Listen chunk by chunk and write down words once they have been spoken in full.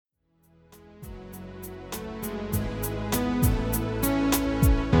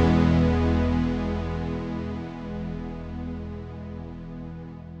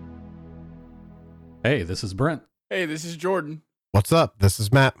Hey, this is Brent. Hey, this is Jordan. What's up? This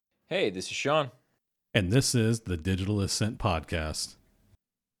is Matt. Hey, this is Sean. And this is the Digital Ascent Podcast.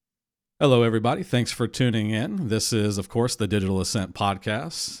 Hello, everybody. Thanks for tuning in. This is, of course, the Digital Ascent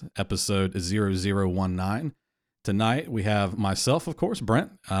Podcast, episode 0019. Tonight, we have myself, of course,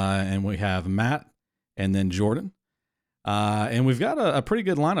 Brent, and we have Matt, and then Jordan. And we've got a pretty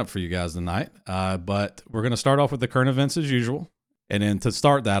good lineup for you guys tonight, but we're going to start off with the current events as usual. And then to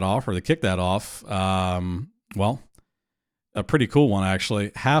start that off, or to kick that off, well, a pretty cool one,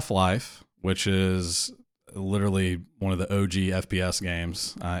 actually, Half-Life, which is literally one of the OG FPS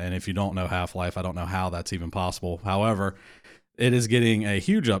games. And if you don't know Half-Life, I don't know how that's even possible. However, it is getting a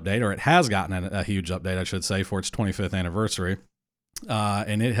huge update, or it has gotten a huge update, I should say, for its 25th anniversary.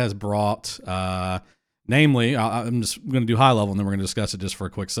 And it has brought, namely, I'm just going to do high level, and then we're going to discuss it just for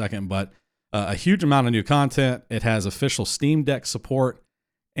a quick second, but a huge amount of new content. It has official Steam Deck support,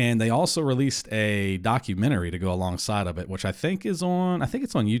 and they also released a documentary to go alongside of it, which I think it's on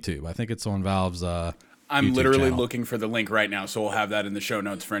YouTube. I think it's on Valve's I'm YouTube literally channel. Looking for the link right now, so we'll have that in the show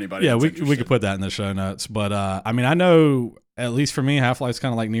notes for anybody. Yeah, that's we interested. could put that in the show notes. But I mean, I know, at least for me, Half-Life's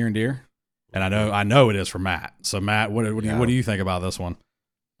kind of like near and dear, and I know it is for Matt. So Matt, what do you think about this one?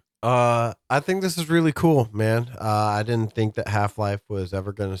 I think this is really cool, man. I didn't think that Half-Life was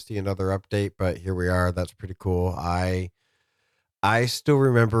ever going to see another update, but here we are. That's pretty cool. I still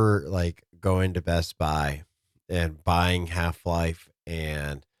remember like going to Best Buy and buying Half-Life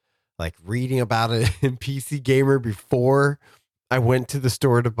and like reading about it in PC Gamer before I went to the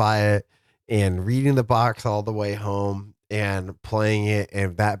store to buy it, and reading the box all the way home and playing it,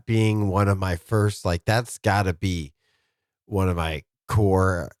 and that being one of my first, like, that's got to be one of my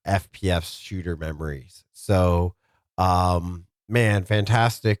core FPS shooter memories. So, man,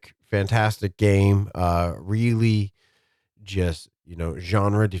 fantastic game. Really just,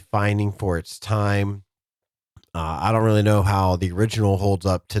 genre defining for its time. I don't really know how the original holds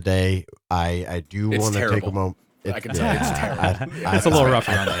up today. I do want to take a moment. I can tell you it's terrible. It's a little rough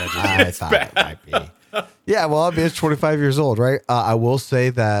around the edges. I thought it might be. Yeah, well, I mean, it's 25 years old, right? I will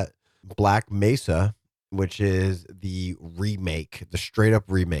say that Black Mesa, which is the remake, the straight up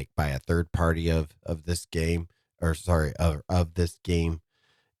remake by a third party of this game, of this game,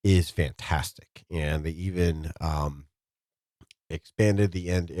 is fantastic. And they even expanded the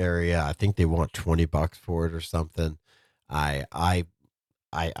end area. I think they want $20 for it or something. I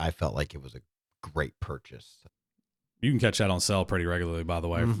felt like it was a great purchase. You can catch that on sale pretty regularly, by the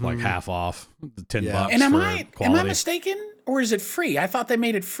way, like half off, $10. Yeah. And am for I quality. mistaken, or is it free? I thought they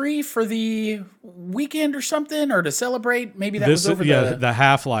made it free for the weekend or something, or to celebrate. Maybe that was over the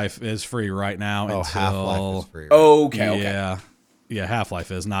Half-Life is free right now. Oh, until, Half-Life is free. Right? Oh, okay. Yeah,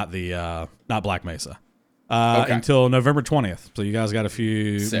 Half-Life is not Black Mesa. Okay. Until November 20th. So you guys got a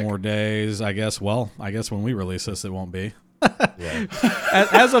few Sick. more days, I guess. Well, I guess when we release this, it won't be. Yeah.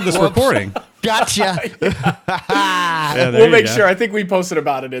 As of this recording. Gotcha. Yeah, there We'll you make go. sure. I think we posted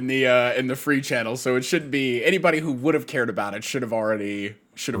about it in the free channel, so it should be anybody who would have cared about it should have already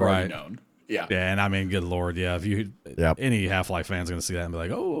Right. known. Yeah. Yeah, and I mean, good Lord, yeah. If you Yep. any Half-Life fans going to see that and be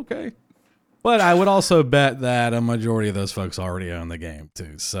like, oh, okay. But I would also bet that a majority of those folks already own the game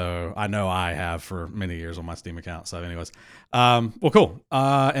too. So I know I have for many years on my Steam account. So anyways, well, cool.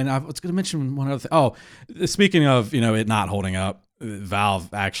 And I was going to mention one other thing. Oh, speaking of, it not holding up,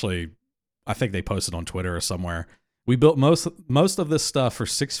 Valve actually, I think they posted on Twitter or somewhere. We built most of this stuff for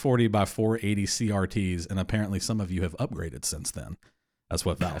 640 by 480 CRTs, and apparently some of you have upgraded since then. That's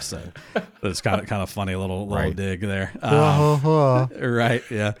what Valve said. It's kind of funny little Right. dig there. Right,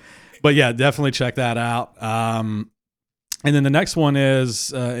 yeah. But yeah, definitely check that out. And then the next one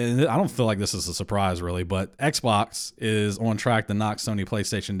is, and I don't feel like this is a surprise really, but Xbox is on track to knock Sony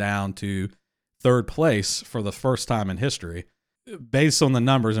PlayStation down to third place for the first time in history. Based on the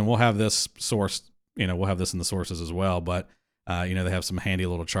numbers, and we'll have this sourced, we'll have this in the sources as well, but, they have some handy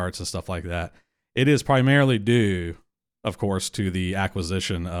little charts and stuff like that. It is primarily due, of course, to the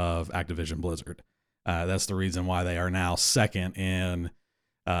acquisition of Activision Blizzard. That's the reason why they are now second in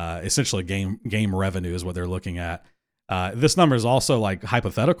essentially game revenue is what they're looking at. This number is also like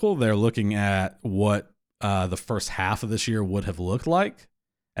hypothetical. They're looking at what the first half of this year would have looked like,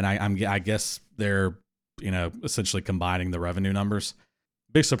 and I guess they're essentially combining the revenue numbers.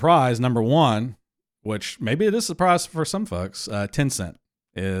 Big surprise, number one, which maybe it is a surprise for some folks. Tencent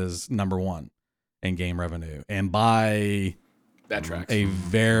is number one in game revenue, and by That tracks. a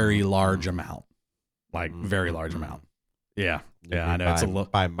very large amount, very large amount. Yeah, I know it's a little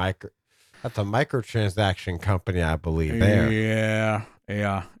by micro. That's a microtransaction company, I believe. There. Yeah.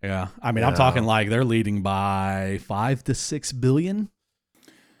 I mean, I'm talking like they're leading by 5 to 6 billion.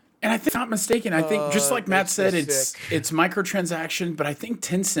 And I think, if I'm not mistaken, I think just like Matt makes me said, sick. it's microtransaction, but I think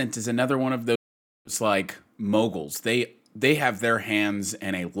Tencent is another one of those like moguls. They have their hands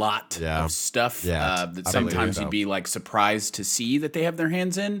in a lot Yeah. of stuff Yeah, that I believe sometimes so. you'd be like surprised to see that they have their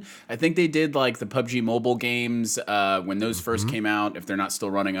hands in. I think they did like the PUBG mobile games when those first came out. If they're not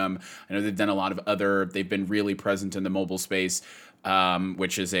still running them, I know they've done a lot of other. They've been really present in the mobile space,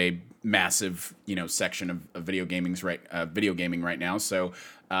 which is a massive section of video gaming right now. So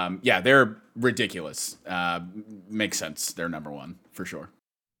yeah, they're ridiculous. Makes sense. They're number one for sure.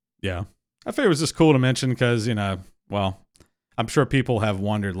 Yeah. I figured it was just cool to mention because, well, I'm sure people have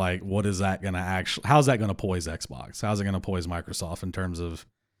wondered, like, what is that going to actually, how's that going to poise Xbox? How's it going to poise Microsoft in terms of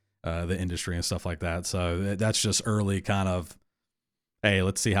the industry and stuff like that? So that's just early kind of, hey,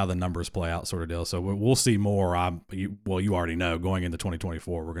 let's see how the numbers play out sort of deal. So we'll see more. You already know going into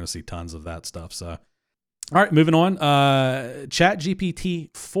 2024, we're going to see tons of that stuff. So, all right, moving on.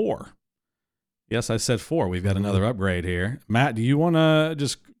 ChatGPT 4. Yes, I said 4. We've got another upgrade here. Matt, do you want to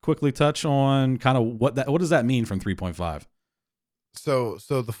just quickly touch on kind of what does that mean from 3.5? So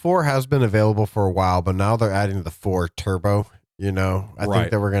the 4 has been available for a while, but now they're adding the 4 Turbo. I Right.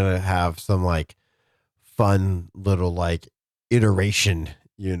 think that we're gonna have some like fun little like iteration,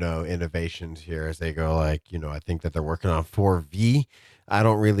 innovations here as they go. Like, I think that they're working on 4V. I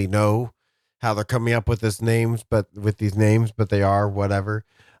don't really know how they're coming up with these names, but they are whatever.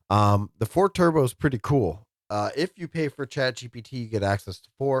 The 4 Turbo is pretty cool. If you pay for ChatGPT, you get access to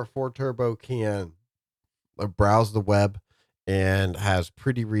 4. 4 Turbo can browse the web and has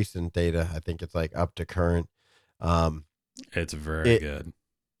pretty recent data. I think it's like up to current. It's very good.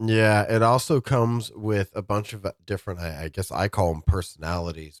 Yeah, it also comes with a bunch of different, I guess I call them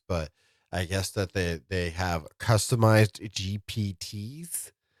personalities, but I guess that they have customized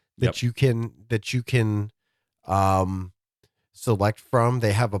GPTs that you can select from.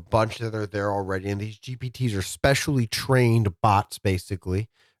 They have a bunch that are there already, and these GPTs are specially trained bots, basically,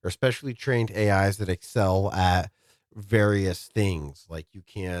 or specially trained AIs that excel at various things. Like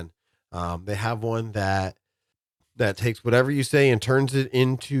they have one that takes whatever you say and turns it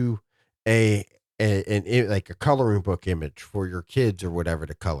into like a coloring book image for your kids or whatever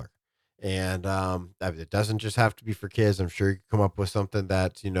to color. And it doesn't just have to be for kids. I'm sure you can come up with something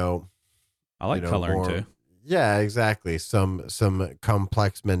that's I like coloring more, too. yeah, exactly. Some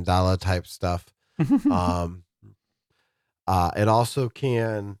complex mandala type stuff. It also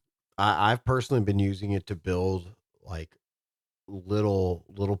can. I've personally been using it to build like little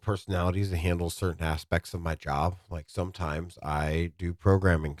personalities to handle certain aspects of my job. Like sometimes I do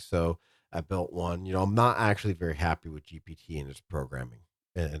programming, so I built one. I'm not actually very happy with GPT and its programming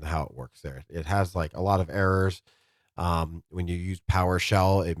and how it works there. It has like a lot of errors. When you use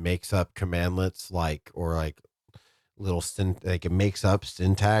PowerShell, it makes up commandlets like it makes up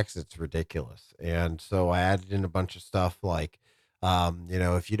syntax. It's ridiculous. And so I added in a bunch of stuff like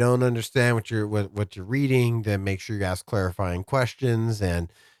if you don't understand what you're reading, then make sure you ask clarifying questions,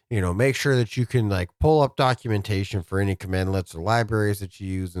 and make sure that you can like pull up documentation for any commandlets or libraries that you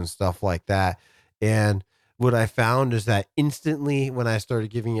use and stuff like that. And what I found is that instantly when I started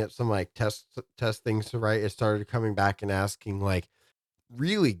giving it some like test things to write, it started coming back and asking like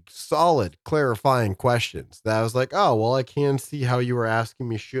really solid clarifying questions that I was like, oh, well, I can see how you were asking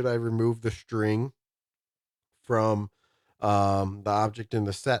me, should I remove the string from the object in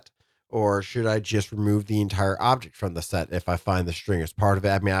the set, or should I just remove the entire object from the set if I find the string as part of it?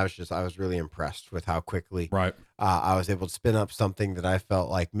 I mean, I was really impressed with how quickly Right. I was able to spin up something that I felt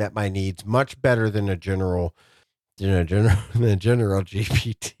like met my needs much better than a general GPT.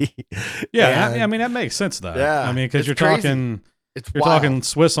 Yeah, And I mean that makes sense though. Yeah, I mean, because it's you're crazy. talking You're wild. talking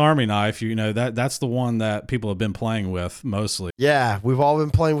Swiss Army knife. That's the one that people have been playing with mostly. Yeah, we've all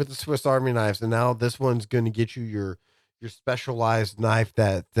been playing with the Swiss Army knives, and now this one's going to get you your specialized knife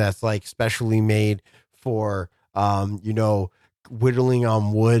that's like specially made for whittling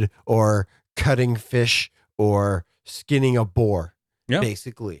on wood or cutting fish or skinning a boar. Yeah.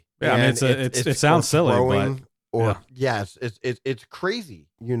 Basically. Yeah, I mean And it sounds silly, throwing, but it's crazy,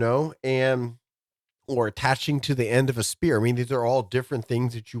 and or attaching to the end of a spear. I mean, these are all different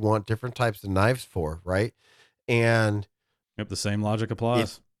things that you want different types of knives for, right? And yep, the same logic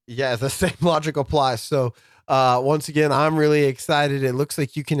applies. yeah, the same logic applies. So once again, I'm really excited. It looks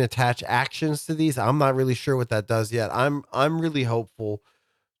like you can attach actions to these. I'm not really sure what that does yet. I'm really hopeful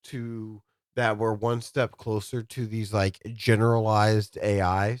to that we're one step closer to these like generalized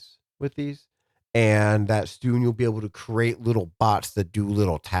AIs with these, and that soon you'll be able to create little bots that do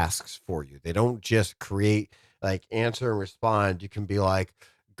little tasks for you. They don't just create like answer and respond. You can be like,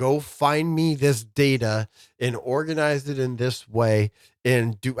 go find me this data and organize it in this way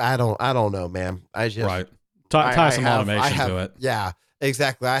and I don't know, man. I just Right. Tie some automation to it. Yeah,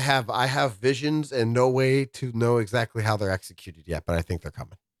 exactly. I have visions and no way to know exactly how they're executed yet, but I think they're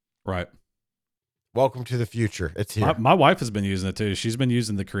coming. Right. Welcome to the future. It's here. My wife has been using it too. She's been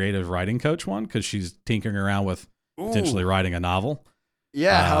using the creative writing coach one because she's tinkering around with potentially writing a novel.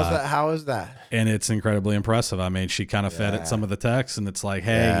 Yeah, how is that? And it's incredibly impressive. I mean, she kind of fed it some of the text, and it's like,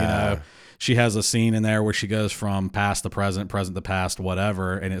 hey, she has a scene in there where she goes from past to present, present to past,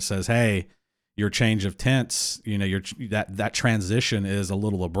 whatever, and it says, hey, your change of tense, that transition is a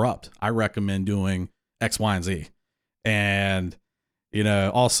little abrupt. I recommend doing X, Y, and Z. And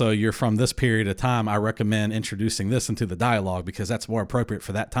also you're from this period of time. I recommend introducing this into the dialogue because that's more appropriate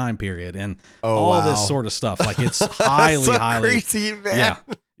for that time period and all this sort of stuff. Like it's highly crazy, man.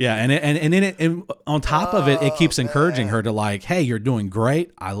 Yeah. And on top of it, it keeps encouraging her to like, hey, you're doing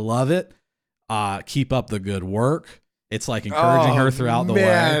great. I love it. Keep up the good work. It's like encouraging her throughout the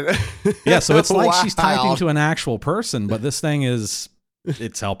way. Yeah. So it's like she's typing to an actual person, but this thing it's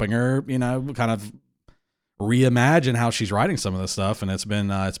helping her, kind of reimagine how she's writing some of this stuff, and it's been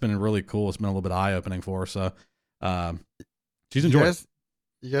really cool. It's been a little bit eye opening for her. So she's enjoyed.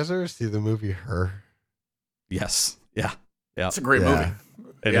 You guys ever see the movie Her? Yes. Yeah. It's a great movie.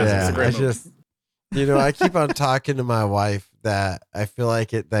 It's a great movie. I keep on talking to my wife that I feel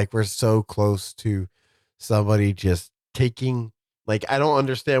like we're so close to somebody just taking, like, I don't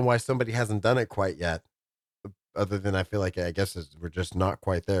understand why somebody hasn't done it quite yet. Other than I feel like I guess we're just not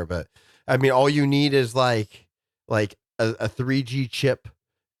quite there, but I mean, all you need is like a 3G chip,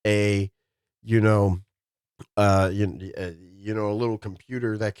 a little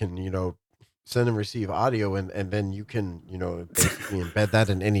computer that can send and receive audio, and then you can basically embed that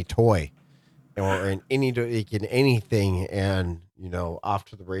in any toy or in anything, and off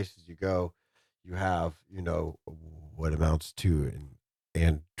to the races you go. You have what amounts to an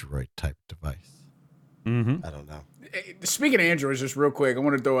Android type device. Mm-hmm. I don't know. Speaking of Androids, just real quick, I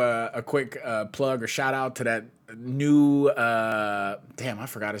want to throw a quick plug or shout out to that new, I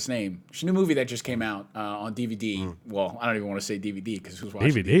forgot his name. It's a new movie that just came out on DVD. Well, I don't even want to say DVD because who's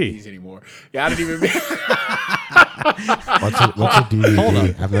watching DVDs anymore? Yeah, I don't even. What's a DVD? Hold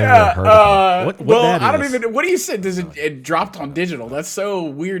on. I've never heard of it. I don't even. What do you say? It dropped on digital? That's so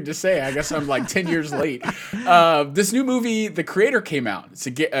weird to say. I guess I'm like 10 years late. This new movie, The Creator, came out. It's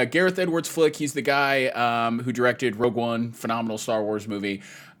a Gareth Edwards flick. He's the guy who directed Rogue One, phenomenal Star Wars movie.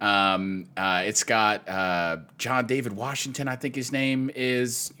 It's got John David Washington, I think his name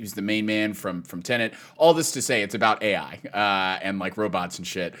is. He was the main man from Tenet. All this to say, it's about AI and like robots and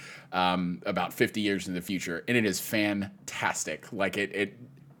shit. About 50 years in the future, and it is fantastic. Like it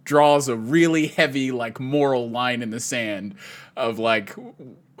draws a really heavy like moral line in the sand of like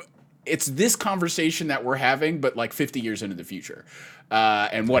it's this conversation that we're having, but like 50 years into the future,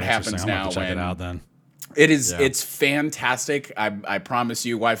 and what happens now. Check it out then. It is. Yeah. It's fantastic. I promise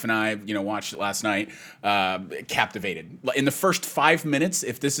you, wife and I, watched it last night. Captivated. In the first 5 minutes,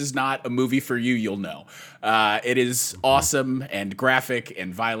 if this is not a movie for you, you'll know. It is awesome and graphic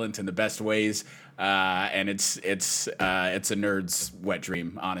and violent in the best ways. And it's a nerd's wet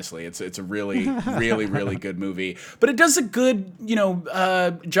dream. Honestly, it's a really, really, really good movie. But it does a good,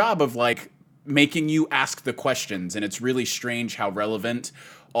 job of like making you ask the questions. And it's really strange how relevant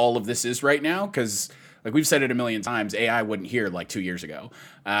all of this is right now because. Like we've said it a million times, AI wasn't here like 2 years ago.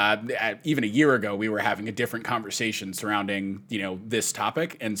 Even a year ago, we were having a different conversation surrounding, this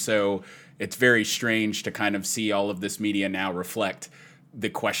topic. And so it's very strange to kind of see all of this media now reflect the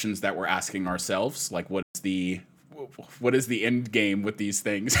questions that we're asking ourselves. Like, what is the end game with these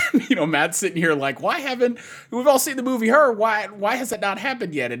things? Matt's sitting here like, we've all seen the movie Her. Why has that not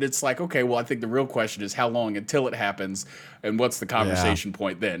happened yet? And it's like, okay, well, I think the real question is how long until it happens and what's the conversation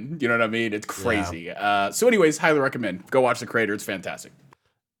point then? You know what I mean? It's crazy. Yeah. So anyways, highly recommend. Go watch The Creator. It's fantastic.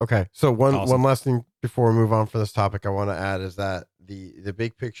 Okay. So one last thing before we move on for this topic I want to add is that the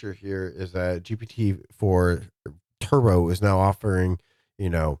big picture here is that GPT-4 Turbo is now offering,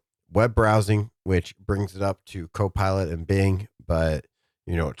 web browsing, which brings it up to Copilot and Bing, but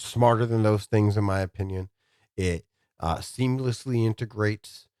it's smarter than those things in my opinion. It seamlessly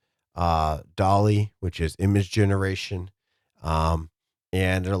integrates DALL-E, which is image generation, and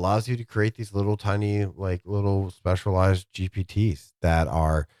it allows you to create these little tiny, like little specialized GPTs that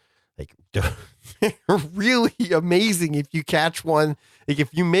are like really amazing. If you catch one, like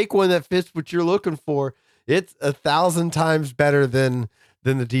if you make one that fits what you're looking for, it's 1,000 times better than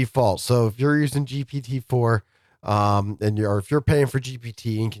the default. So if you're using GPT-4 if you're paying for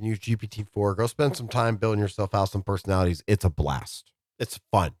GPT and can use GPT-4, go spend some time building yourself out some personalities. It's a blast. it's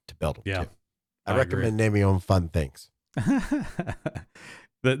fun to build them. Yeah, too. I recommend naming them fun things.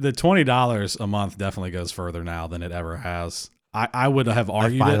 The $20 a month definitely goes further now than it ever has. I would have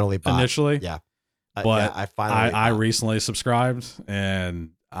argued it initially. Yeah. But I I recently subscribed and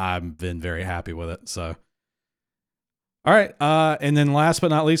I've been very happy with it. So, all right. And then last but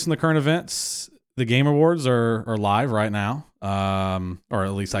not least in the current events, the Game Awards are live right now. Or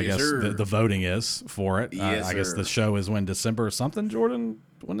at least I guess the voting is for it. I guess the show is when December something, Jordan?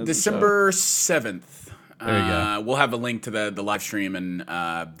 When is December 7th. There you go. We'll have a link to the live stream and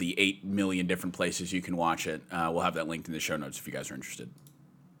the 8 million different places you can watch it. We'll have that linked in the show notes if you guys are interested.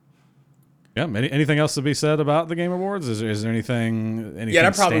 Yeah. Anything else to be said about the Game Awards? Is there anything? Yeah,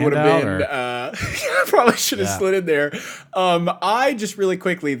 that probably would have been. I probably should have slid in there. I just really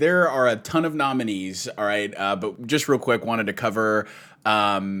quickly, there are a ton of nominees. All right, but just real quick, wanted to cover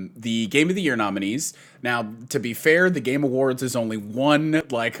the Game of the Year nominees. Now, to be fair, the Game Awards is only one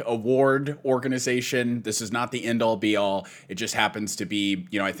award organization. This is not the end all be all. It just happens to be,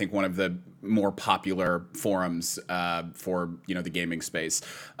 I think one of the more popular forums for the gaming space,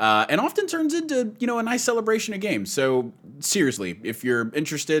 and often turns into a nice celebration of games. So seriously, if you're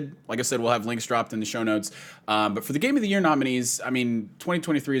interested, like I said, we'll have links dropped in the show notes. But for the Game of the Year nominees,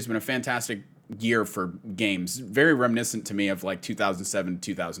 2023 has been a fantastic year for games, very reminiscent to me of 2007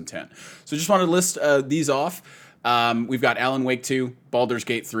 2010. So just wanted to list these off. We've got Alan Wake 2, Baldur's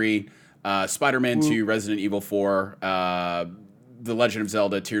Gate 3, Spider-Man 2, Resident Evil 4, The Legend of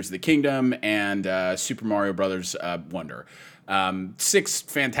Zelda Tears of the Kingdom, and Super Mario Brothers Wonder. 6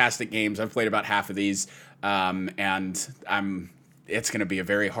 fantastic games. I've played about half of these, and it's going to be a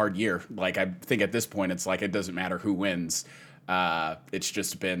very hard year. I think at this point it's it doesn't matter who wins. It's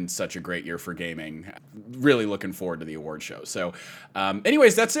just been such a great year for gaming. Really looking forward to the award show. So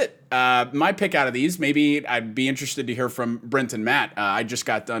anyways, that's it. My pick out of these, maybe I'd be interested to hear from Brent and Matt. I just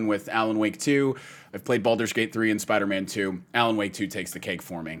got done with Alan Wake 2. I've played Baldur's Gate 3 and Spider-Man 2. Alan Wake 2 takes the cake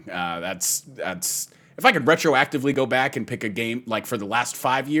for me. That's if I could retroactively go back and pick a game for the last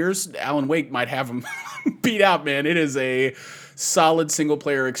 5 years, Alan Wake might have him beat out, man. It is a solid single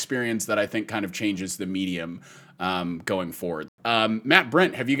player experience that I think kind of changes the medium going forward. Matt,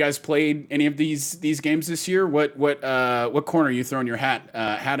 Brent, have you guys played any of these games this year? What corner are you throwing your hat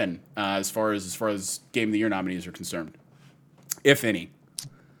in as far as Game of the Year nominees are concerned, if any?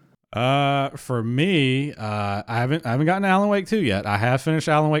 For me, I haven't gotten Alan Wake 2 yet. I have finished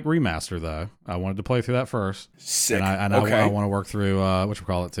Alan Wake Remaster though. I wanted to play through that first. Sick. And I want to work through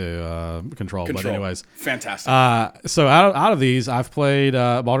Control. But anyways, fantastic. So out of these, I've played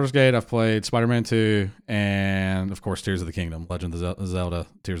Baldur's Gate, I've played Spider-Man 2, and of course Tears of the Kingdom, Legend of Zelda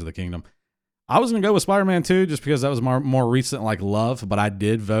Tears of the Kingdom. I was going to go with Spider-Man 2 just because that was more recent love, but I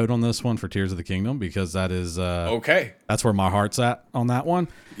did vote on this one for Tears of the Kingdom because that is okay. That's where my heart's at on that one.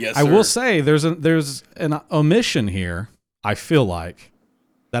 Yes, I will say there's an omission here, I feel like,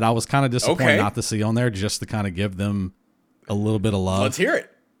 that I was kind of disappointed not to see on there just to kind of give them a little bit of love. Let's hear it.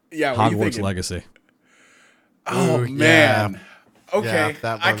 Yeah, Hogwarts Legacy. Oh, man. Yeah. Okay,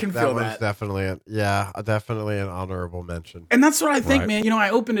 yeah, I can feel that. Definitely an honorable mention. And that's what I think, man. I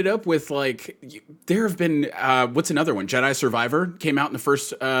opened it up with there have been what's another one? Jedi Survivor came out in the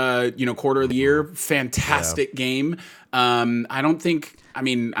first quarter of the year. Fantastic game. I don't think. I'm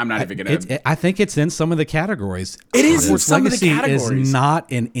not even gonna. I think it's in some of the categories. It is in some of the categories. Is not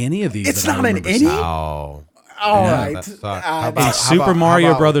in any of these. It's not in any. Oh, all right. Super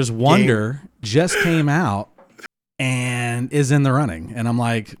Mario Brothers Wonder just came out and is in the running, and I'm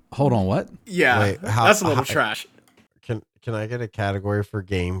like, hold on, what? Yeah, wait, that's a little trash. Can I get a category for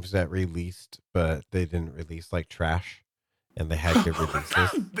games that released but they didn't release trash, and they had good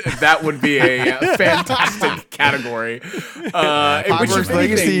releases? That would be a fantastic category. Hogwarts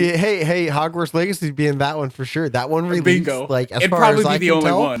Legacy. Hey, Hogwarts Legacy being that one for sure. That one released. Bingo. As It'd far probably as be I the can only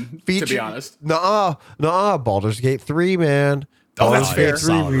tell, one. To be honest. Nuh-uh. Baldur's Gate 3, man. Oh, that's fair.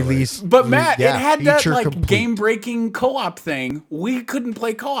 3 release. But Matt, it had that complete. game-breaking co-op thing. We couldn't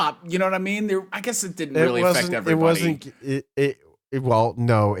play co-op. You know what I mean? I guess it didn't really affect everybody. It wasn't. Well,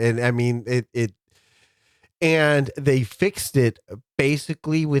 no, and it. And they fixed it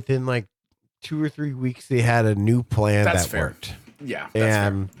basically within 2 or 3 weeks. They had a new plan that worked. Yeah, that's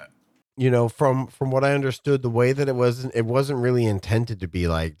fair. From what I understood, the way that it wasn't really intended to be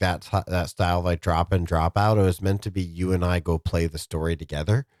that style, drop in, drop out. It was meant to be you and I go play the story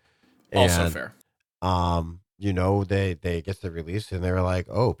together. Also fair. They get the release and they were like,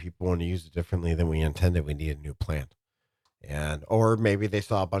 oh, people want to use it differently than we intended. We need a new plan. Or maybe they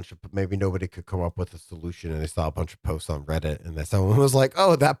saw maybe nobody could come up with a solution and they saw a bunch of posts on Reddit and then someone was like,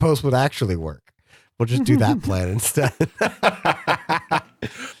 oh, that post would actually work. We'll just do that plan instead.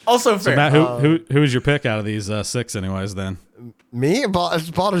 Also So fair. Matt, who is your pick out of these 6 anyways then? Me, it's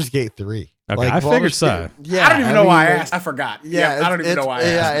Baldur's Gate 3. Okay, I figured so. Yeah, I don't even know why I like, asked. I forgot. Yeah, I don't even know why I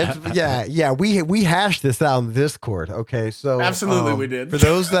asked. Yeah. We hashed this out in the Discord. Okay, so Absolutely, we did. For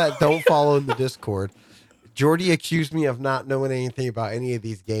those that don't follow in the Discord, Jordy accused me of not knowing anything about any of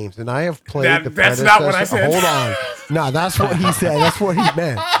these games, and I have played the That's predecessor. not what I said. Hold on, no, that's what he said. That's what he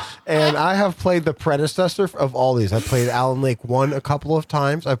meant. And I have played the predecessor of all these. I played Alan Lake 1 a couple of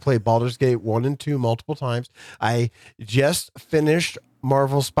times. I played Baldur's Gate 1 and 2 multiple times. I just finished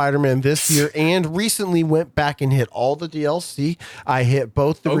Marvel Spider-Man this year and recently went back and hit all the DLC. I hit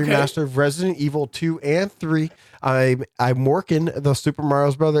both the remaster of Resident Evil 2 and 3. I'm working the Super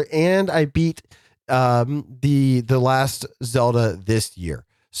Mario Brother, and I beat the last Zelda this year.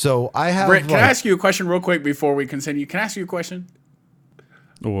 So I have Brent, can I ask you a question real quick before we continue? Can I ask you a question?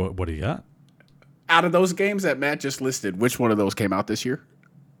 What do you got? Out of those games that Matt just listed, which one of those came out this year?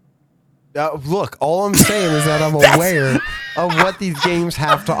 Look, all I'm saying is that I'm aware of what these games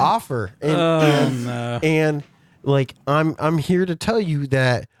have to offer, and like I'm here to tell you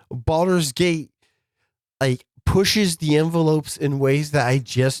that Baldur's Gate like pushes the envelopes in ways that I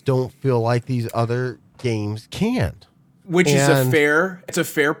just don't feel like these other games can. Which is a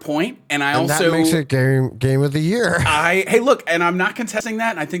fair point, and also that makes it game of the year. Hey, look, and I'm not contesting that.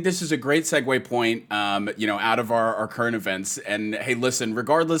 And I think this is a great segue point, out of our current events. And hey, listen,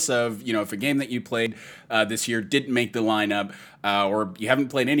 regardless of if a game that you played this year didn't make the lineup, or you haven't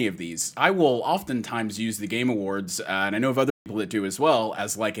played any of these, I will oftentimes use the Game Awards, and I know of other people that do as well,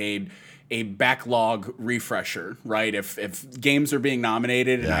 as like a backlog refresher, right? If games are being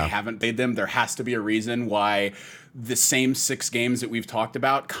nominated and I haven't played them, there has to be a reason why the same 6 games that we've talked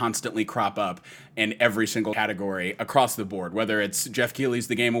about constantly crop up in every single category across the board, whether it's Jeff Keighley's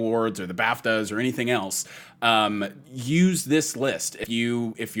The Game Awards or the BAFTAs or anything else. Use this list.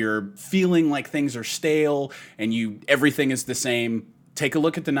 If you're feeling like things are stale and everything is the same, take a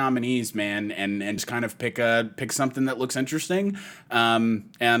look at the nominees, man, and just kind of pick something that looks interesting,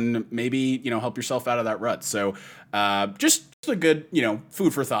 and maybe help yourself out of that rut. So just a good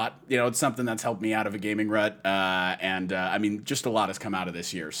food for thought. It's something that's helped me out of a gaming rut, and I mean, just a lot has come out of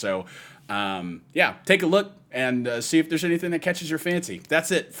this year. So take a look and see if there's anything that catches your fancy.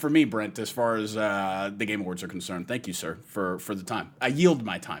 That's it for me, Brent, as far as the Game Awards are concerned. Thank you, sir, for the time. I yield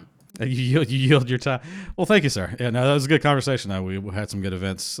my time. You yield your time. Well, thank you, sir. Yeah, no, that was a good conversation. We had some good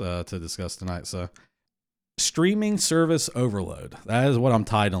events to discuss tonight. So, streaming service overload. That is what I'm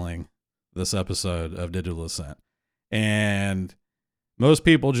titling this episode of Digital Ascent. And most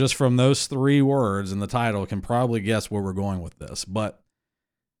people, just from those 3 words in the title, can probably guess where we're going with this. But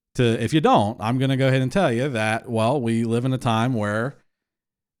if you don't, I'm going to go ahead and tell you that, well, we live in a time where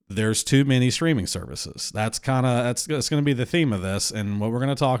there's too many streaming services. That's going to be the theme of this. And what we're going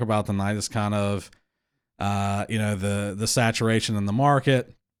to talk about tonight is kind of, the saturation in the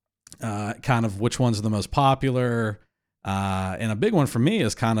market, kind of which ones are the most popular. And a big one for me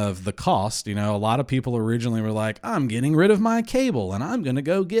is kind of the cost. A lot of people originally were like, I'm getting rid of my cable and I'm going to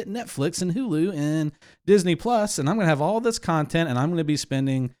go get Netflix and Hulu and Disney Plus, and I'm going to have all this content and I'm going to be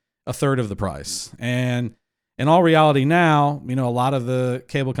spending a third of the price. And in all reality now, a lot of the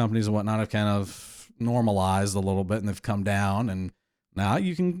cable companies and whatnot have kind of normalized a little bit and they've come down, and now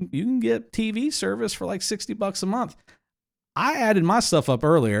you can get TV service for like $60 a month. I added my stuff up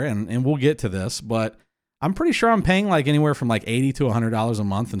earlier, and we'll get to this, but I'm pretty sure I'm paying like anywhere from like $80 to $100 a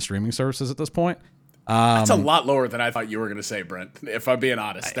month in streaming services at this point. That's a lot lower than I thought you were going to say, Brent. If I'm being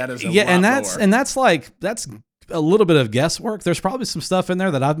honest, that is a lot lower. And that's a little bit of guesswork. There's probably some stuff in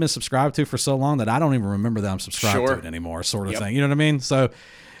there that I've been subscribed to for so long that I don't even remember that I'm subscribed to it anymore, sort of thing. You know what I mean? So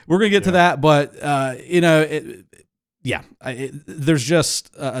we're going to get to that, but there's just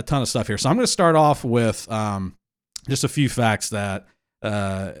a ton of stuff here. So I'm going to start off with just a few facts that,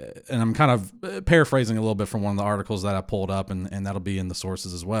 and I'm kind of paraphrasing a little bit from one of the articles that I pulled up, and that'll be in the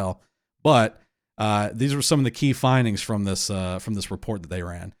sources as well. But these were some of the key findings from this report that they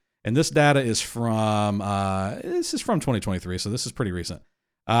ran. And this data is from 2023, so this is pretty recent.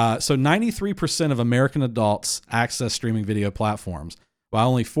 So 93% of American adults access streaming video platforms, while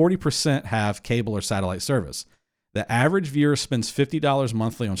only 40% have cable or satellite service. The average viewer spends $50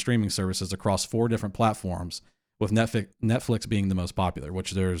 monthly on streaming services across 4 different platforms, with Netflix being the most popular,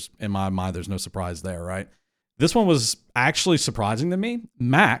 which in my mind, there's no surprise there, right? This one was actually surprising to me.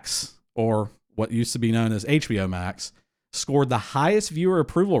 Max, or what used to be known as HBO Max, scored the highest viewer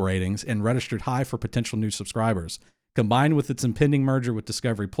approval ratings and registered high for potential new subscribers. Combined with its impending merger with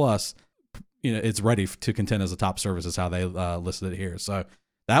Discovery Plus, it's ready to contend as a top service, is how they listed it here. So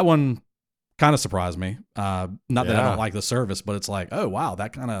that one kind of surprised me. Not that I Yeah. don't like the service, but it's like, oh, wow,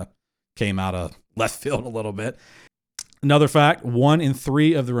 that kind of came out of left field a little bit. Another fact, 1 in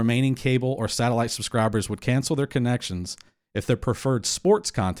 3 of the remaining cable or satellite subscribers would cancel their connections if their preferred sports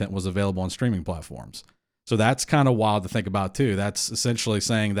content was available on streaming platforms. So that's kind of wild to think about too. That's essentially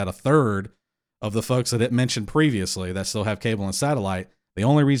saying that a third of the folks that it mentioned previously that still have cable and satellite, the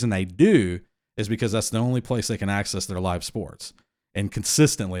only reason they do is because that's the only place they can access their live sports and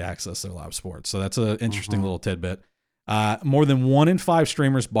consistently access their live sports. So that's an interesting little tidbit. More than 1 in 5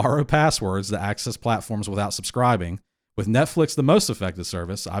 streamers borrow passwords to access platforms without subscribing, with Netflix the most affected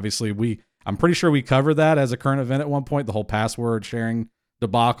service. Obviously, I'm pretty sure we covered that as a current event at one point, the whole password sharing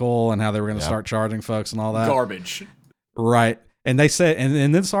debacle and how they were going to start charging folks and all that. Garbage. Right. And they say, and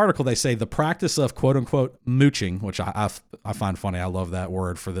in this article, they say the practice of quote unquote mooching, which I find funny. I love that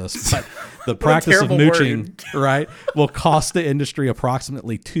word for this, but the practice of mooching, right, will cost the industry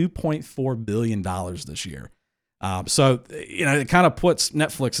approximately $2.4 billion this year. So, it kind of puts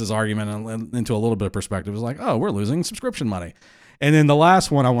Netflix's argument into a little bit of perspective. It's like, oh, we're losing subscription money. And then the last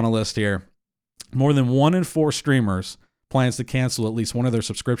one I want to list here, more than 1 in 4 streamers plans to cancel at least one of their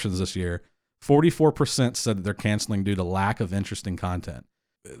subscriptions this year. 44% said that they're canceling due to lack of interesting content.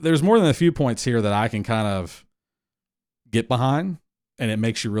 There's more than a few points here that I can kind of get behind, and it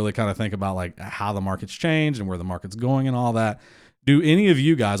makes you really kind of think about like how the market's changed and where the market's going and all that. Do any of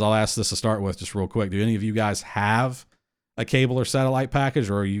you guys, I'll ask this to start with just real quick, do any of you guys have a cable or satellite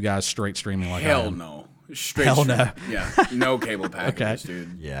package, or are you guys straight streaming like Hell I am? no. Straight Hell stream. no. Yeah, no cable packages, Okay.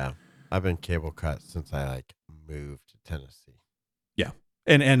 dude. Yeah. I've been cable cut since I moved to Tennessee. Yeah.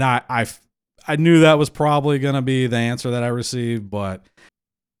 And I knew that was probably going to be the answer that I received, but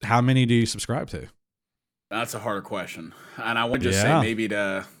how many do you subscribe to? That's a harder question. And I would just say maybe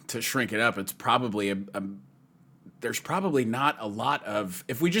to shrink it up, it's probably there's probably not a lot of,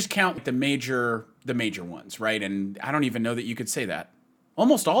 if we just count the major ones, right? And I don't even know that you could say that.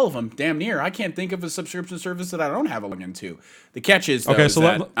 Almost all of them, damn near. I can't think of a subscription service that I don't have a login to. The catch is, though, is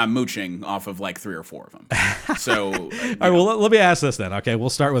that I'm mooching off of like 3 or 4 of them. So, all right, well, let me ask this then. Okay, we'll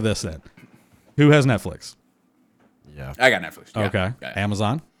start with this then. Who has Netflix? Yeah. I got Netflix. Yeah. Okay.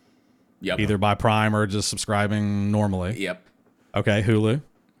 Amazon? Yep. Either by Prime or just subscribing normally? Yep. Okay, Hulu?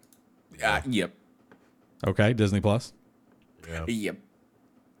 Yep. Okay, Disney Plus? Yeah. Yep.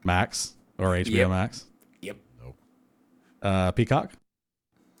 Max or HBO Yep. Max? Yep. Peacock?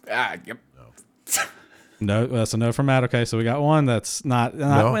 Yep. No, that's a no from Matt. Okay, so we got one that's not.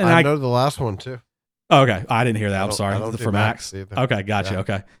 No, and I know the last one too. Oh, okay, I didn't hear that. I'm I sorry. don't do For Max. either. Okay, gotcha. Yeah.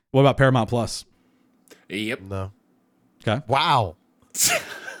 Okay. What about Paramount Plus? Yep. No. Okay. Wow.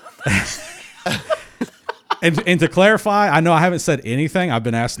 And to clarify, I know I haven't said anything. I've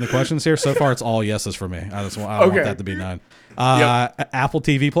been asking the questions here. So far, it's all yeses for me. I don't want that to be known. Apple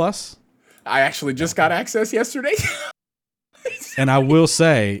TV Plus. I actually just got access yesterday. And I will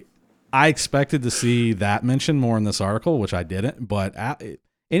say, I expected to see that mentioned more in this article, which I didn't. But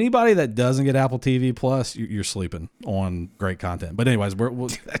anybody that doesn't get Apple TV Plus, you're sleeping on great content. But anyways, I don't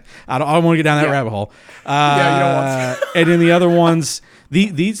want to get down that rabbit hole. You don't want to. And then the other ones,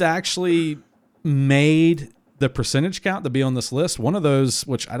 these actually made the percentage count to be on this list. One of those,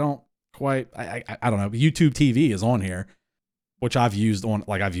 which I don't quite, I don't know, YouTube TV is on here, which I've used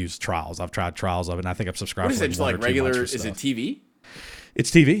I've used trials. I've tried trials of it, and I think I've subscribed. What is it? Just like regular? Is it TV?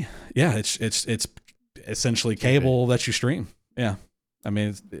 It's TV. Yeah, it's essentially cable that you stream. Yeah, I mean,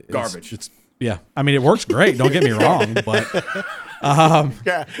 it's garbage. Yeah, I mean, it works great. Don't get me wrong, but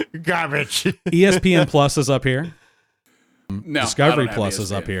garbage. ESPN Plus is up here. No, Discovery Plus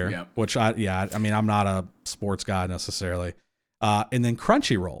is up ESPN. here, Yeah. which I mean, I'm not a sports guy necessarily. And then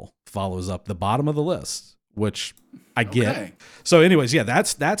Crunchyroll follows up the bottom of the list, which I get. Okay. So anyways, yeah,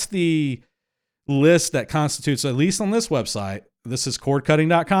 that's the list that constitutes, at least on this website, this is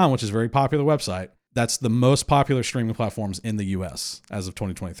cordcutting.com, which is a very popular website. That's the most popular streaming platforms in the US as of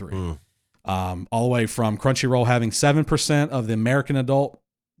 2023. All the way from Crunchyroll having 7% of the American adult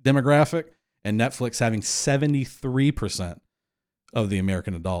demographic and Netflix having 73% of the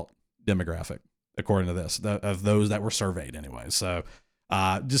American adult demographic, according to this, of those that were surveyed anyway. So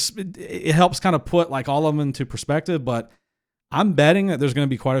just it helps kind of put like all of them into perspective, but I'm betting that there's going to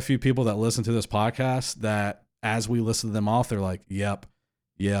be quite a few people that listen to this podcast that as we listen to them off, they're like, yep.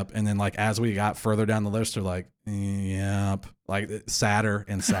 And then like, as we got further down the list, they're like, yep, like sadder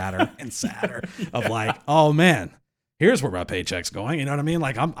and sadder and sadder of like, oh man, here's where my paycheck's going. You know what I mean?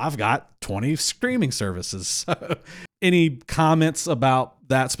 Like I've got 20 streaming services. So any comments about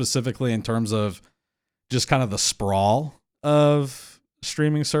that specifically in terms of just kind of the sprawl of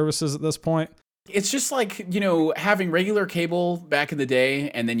streaming services at this point? It's just like, having regular cable back in the day,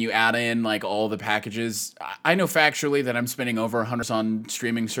 and then you add in like all the packages. I know factually that I'm spending over 100 on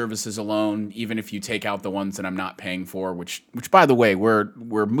streaming services alone, even if you take out the ones that I'm not paying for, which by the way,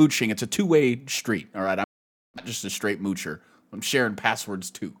 we're mooching. It's a two-way street. All right. I'm not just a straight moocher. I'm sharing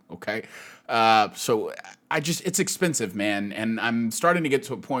passwords too. Okay. So it's expensive, man. And I'm starting to get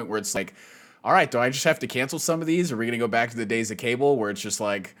to a point where it's like, all right, do I just have to cancel some of these? Or are we going to go back to the days of cable where it's just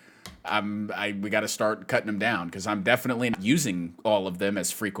like, we got to start cutting them down, because I'm definitely not using all of them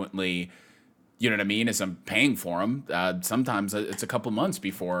as frequently, you know what I mean, as I'm paying for them. Sometimes it's a couple months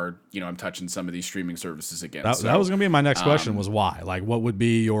before, I'm touching some of these streaming services again. That was going to be my next question, was why? Like, what would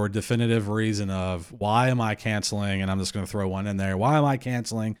be your definitive reason of why am I canceling? And I'm just going to throw one in there. Why am I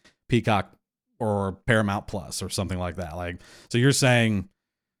canceling Peacock or Paramount Plus or something like that? Like, so you're saying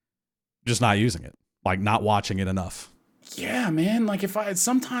just not using it, like not watching it enough. Yeah, man. Like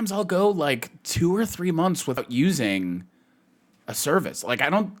sometimes I'll go like 2 or 3 months without using a service. Like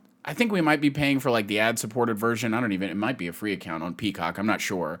I think we might be paying for like the ad supported version. It might be a free account on Peacock. I'm not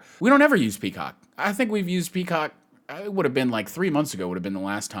sure. We don't ever use Peacock. I think we've used Peacock. It would have been like 3 months ago would have been the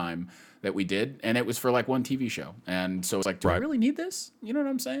last time that we did. And it was for like one TV show. And so it's like, do I really need this? You know what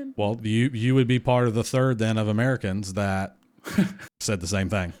I'm saying? Well, you would be part of the third then of Americans that said the same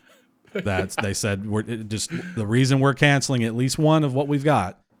thing. They said the reason we're canceling at least one of what we've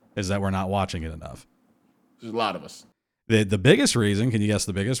got is that we're not watching it enough. There's a lot of us. The biggest reason, can you guess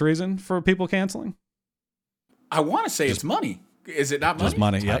the biggest reason for people canceling? I want to say it's money. Is it not money? Just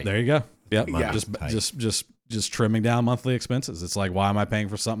money. Yep, there you go. Yep. Yeah. Just trimming down monthly expenses. It's like, why am I paying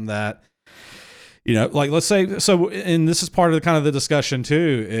for something that, like let's say, so, and this is part of the discussion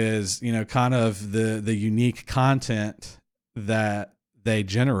too, is, kind of the unique content that they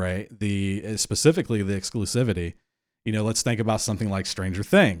generate, specifically the exclusivity. Let's think about something like Stranger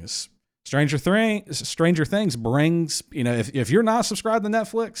Things. Stranger Things brings, if you're not subscribed to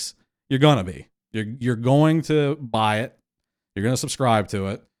Netflix, you're gonna be. You're going to buy it, you're gonna subscribe to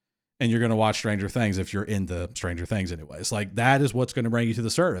it, and you're gonna watch Stranger Things if you're into Stranger Things anyways. Like, that is what's gonna bring you to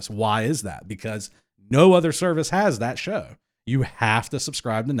the service. Why is that? Because no other service has that show. You have to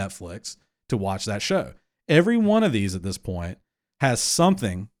subscribe to Netflix to watch that show. Every one of these at this point has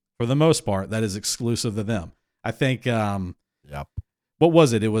something, for the most part, that is exclusive to them. I think, yep. What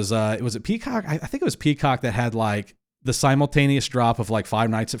was it? It was it Peacock? I think it was Peacock that had like the simultaneous drop of like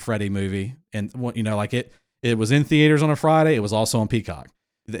Five Nights at Freddy movie. And, like it was in theaters on a Friday. It was also on Peacock.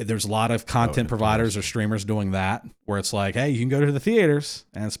 There's a lot of content providers or streamers doing that, where it's like, hey, you can go to the theaters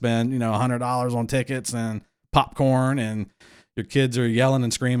and spend, $100 on tickets and popcorn, and your kids are yelling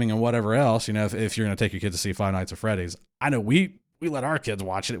and screaming and whatever else, if you're going to take your kids to see Five Nights at Freddy's. I know we let our kids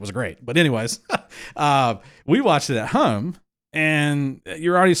watch it. It was great. But anyways, we watched it at home, and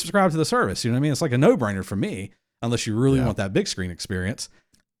you're already subscribed to the service. You know what I mean? It's like a no-brainer for me, unless you really want that big screen experience.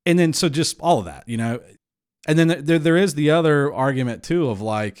 And then, so just all of that, and then there is the other argument too of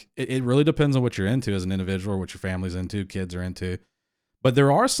like, it really depends on what you're into as an individual, or what your family's into, kids are into. But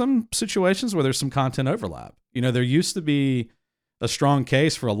there are some situations where there's some content overlap. There used to be a strong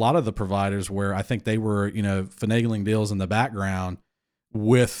case for a lot of the providers where I think they were, finagling deals in the background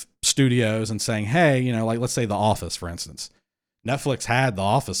with studios and saying, hey, like let's say The Office, for instance. Netflix had The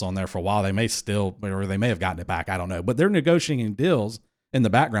Office on there for a while. They may still, or they may have gotten it back. I don't know. But they're negotiating deals in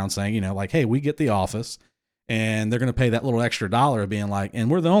the background saying, like, hey, we get The Office, and they're going to pay that little extra dollar, being like,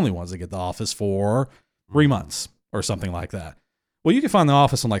 and we're the only ones that get The Office for 3 months or something like that. Well, you can find The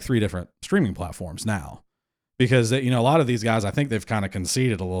Office on like 3 different streaming platforms now. Because, a lot of these guys, I think they've kind of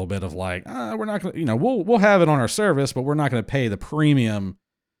conceded a little bit of like, we're not going to, we'll have it on our service, but we're not going to pay the premium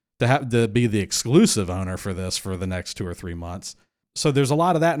to be the exclusive owner for this for the next 2 or 3 months. So there's a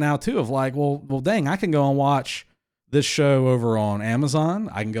lot of that now too, of like, well, dang, I can go and watch this show over on Amazon.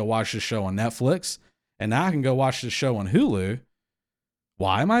 I can go watch this show on Netflix, and now I can go watch this show on Hulu.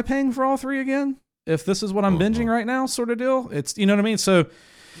 Why am I paying for all 3 again? If this is what I'm binging right now, sort of deal. It's, you know what I mean? So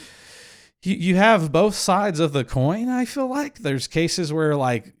you have both sides of the coin. I feel like there's cases where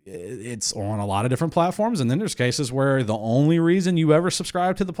like it's on a lot of different platforms, and then there's cases where the only reason you ever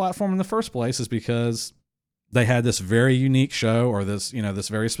subscribe to the platform in the first place is because they had this very unique show, or this, this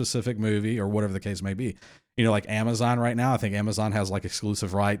very specific movie, or whatever the case may be. Like Amazon right now, I think Amazon has like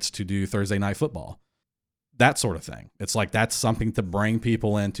exclusive rights to do Thursday Night Football, that sort of thing. It's like, that's something to bring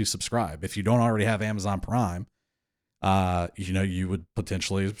people in to subscribe. If you don't already have Amazon Prime, you would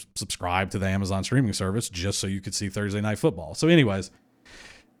potentially subscribe to the Amazon streaming service just so you could see Thursday Night Football. So anyways.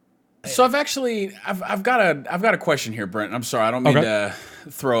 So I've got a question here, Brent. I'm sorry. I don't mean to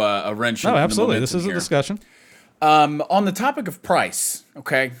throw a wrench in absolutely. the This is here. A discussion. On the topic of price,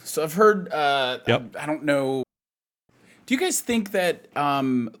 okay. So I've heard. Yep. I don't know. Do you guys think that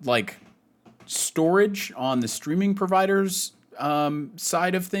like storage on the streaming providers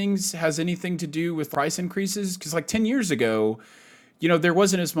side of things has anything to do with price increases? Because like 10 years ago, there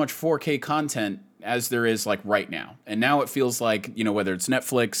wasn't as much 4K content as there is like right now. And now it feels like, whether it's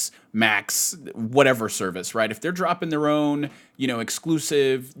Netflix, Max, whatever service, right? If they're dropping their own,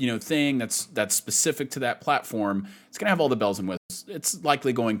 exclusive, thing that's specific to that platform, it's going to have all the bells and whistles. It's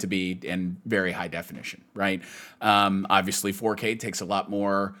likely going to be in very high definition, right? Obviously 4K takes a lot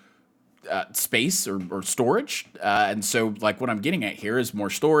more space or storage. And so like what I'm getting at here is more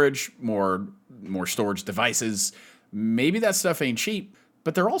storage, more storage devices. Maybe that stuff ain't cheap,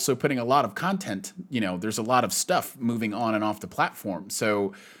 but they're also putting a lot of content. There's a lot of stuff moving on and off the platform.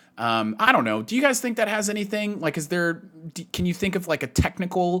 So I don't know. Do you guys think that has anything? Like, can you think of like a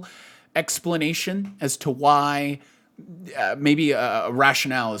technical explanation as to why, maybe a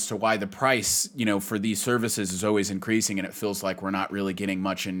rationale as to why the price, for these services is always increasing and it feels like we're not really getting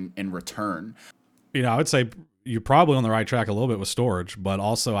much in return? I would say you're probably on the right track a little bit with storage, but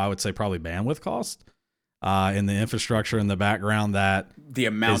also I would say probably bandwidth cost. In the infrastructure in the background that the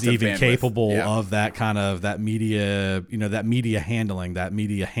amount is of even bandwidth. capable Yeah. of that kind of that media, that media handling, that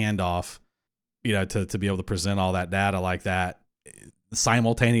media handoff, to be able to present all that data like that,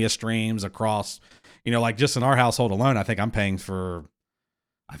 simultaneous streams across, like just in our household alone, I think I'm paying for,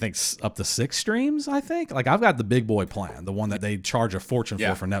 up to 6 streams. I think like I've got the big boy plan, the one that they charge a fortune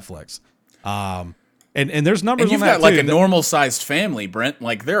for Netflix. And there's numbers And you've on that got like too, a normal sized family, Brent.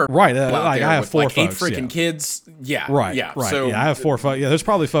 Like they're right. out Like there I have with 4 like 8 folks, freaking kids. Yeah. Right. Yeah. Right. So I have 4 folks. Yeah. There's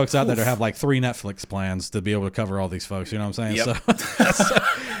probably folks out there that have like 3 Netflix plans to be able to cover all these folks. You know what I'm saying? Yep.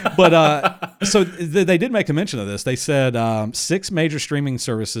 So they did make a mention of this. They said 6 major streaming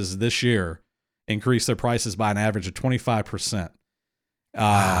services this year increased their prices by an average of 25%.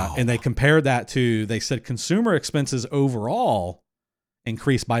 Wow. And they compared that to, they said consumer expenses overall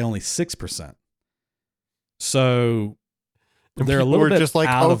increased by only 6%. So they're a little We're bit just like,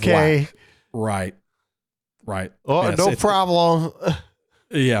 out of okay. whack. Right. Oh, Yes, no problem.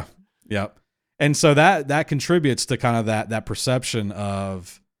 Yeah. Yep. And so that contributes to kind of that perception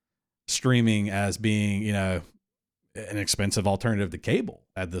of streaming as being, an expensive alternative to cable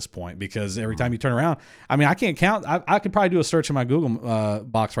at this point, because every time you turn around, I can't count. I could probably do a search in my Google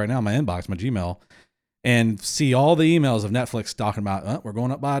box right now, my inbox, my Gmail, and see all the emails of Netflix talking about, we're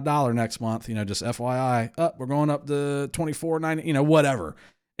going up by $1 next month, just FYI, we're going up to $24.90, whatever.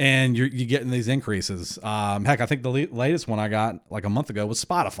 And you're getting these increases. Heck, I think the latest one I got like a month ago was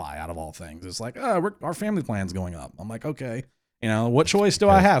Spotify, out of all things. It's like, our family plan's going up. I'm like, okay, what choice do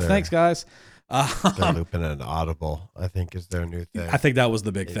I have? Thanks, guys. They're looping an Audible, I think, is their new thing. I think that was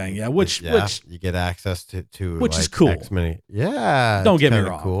the big thing. Yeah, which you get access to which like is cool. X many. Yeah, Don't it's get me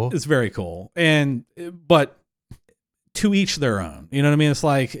kinda wrong. Cool. It's very cool. But to each their own. You know what I mean? It's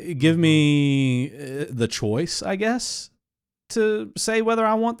like, give me the choice, I guess, to say whether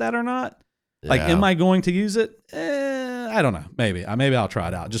I want that or not. Like, am I going to use it? I don't know. Maybe I'll try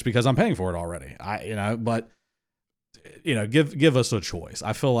it out just because I'm paying for it already. But give us a choice.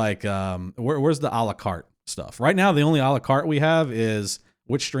 I feel like where's the a la carte stuff right now? The only a la carte we have is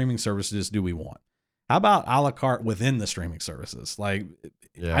which streaming services do we want? How about a la carte within the streaming services? Like,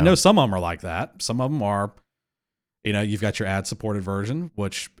 I know some of them are like that. Some of them are, you've got your ad supported version,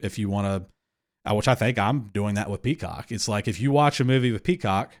 which if you want to, which I think I'm doing that with Peacock. It's like, if you watch a movie with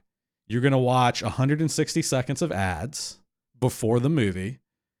Peacock, you're going to watch 160 seconds of ads before the movie,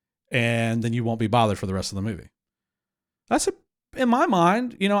 and then you won't be bothered for the rest of the movie. That's in my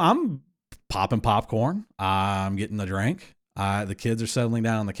mind, I'm popping popcorn. I'm getting the drink. The kids are settling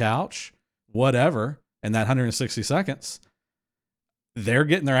down on the couch, whatever. And that 160 seconds, they're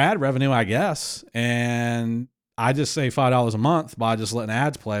getting their ad revenue, I guess. And I just save $5 a month by just letting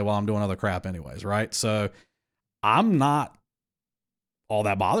ads play while I'm doing other crap anyways, right? So I'm not all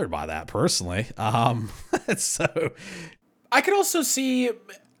that bothered by that personally. So I could also see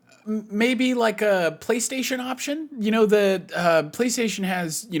maybe like a PlayStation option. The PlayStation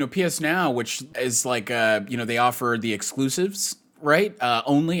has, PS Now, which is like, they offer the exclusives, right?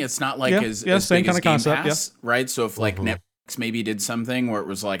 Only it's not like as same big as kind of Game concept, Pass, right? So if like Netflix maybe did something where it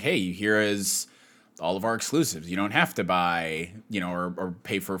was like, hey, here is all of our exclusives. You don't have to buy, or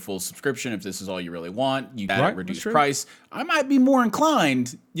pay for a full subscription if this is all you really want. You got a reduced price. I might be more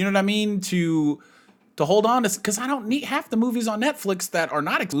inclined, you know what I mean, to hold on to, because I don't need half the movies on Netflix that are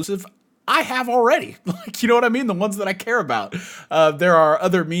not exclusive. I have already, like, you know what I mean? The ones that I care about. There are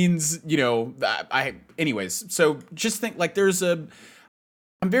other means, anyways. So just think like I'm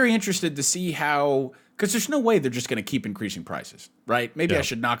very interested to see how Because there's no way they're just going to keep increasing prices, right? Maybe Yeah. I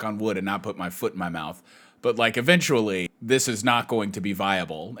should knock on wood and not put my foot in my mouth. But like eventually, this is not going to be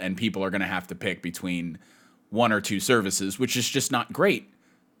viable, and people are going to have to pick between one or two services, which is just not great.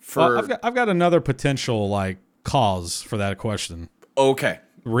 Well, I've got another potential like cause for that question. Okay.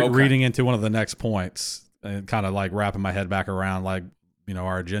 Reading into one of the next points and kind of like wrapping my head back around like, you know,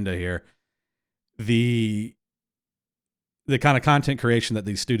 our agenda here. The kind of content creation that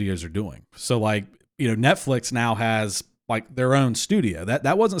these studios are doing. So like, you know, Netflix now has like their own studio.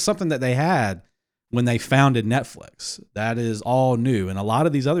 That wasn't something that they had when they founded Netflix. That is all new. And a lot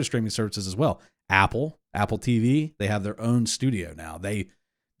of these other streaming services as well. Apple TV, they have their own studio now. They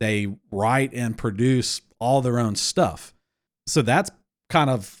write and produce all their own stuff. So that's kind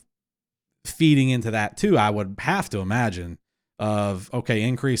of feeding into that too, I would have to imagine, of, okay,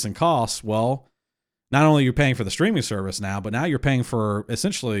 increase in costs. Well, not only you're paying for the streaming service now, but now you're paying for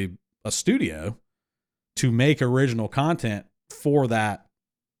essentially a studio to make original content for that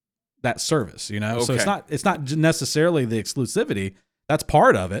service, you know? So it's not necessarily the exclusivity. That's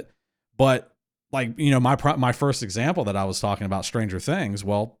part of it. But like, you know, my first example that I was talking about, Stranger Things.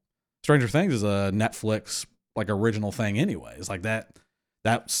 Well, Stranger Things is a Netflix like original thing anyways. Like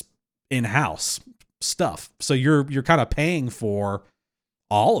that's in-house stuff. So you're kind of paying for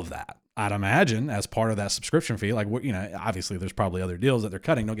all of that, I'd imagine, as part of that subscription fee. Like, you know, obviously there's probably other deals that they're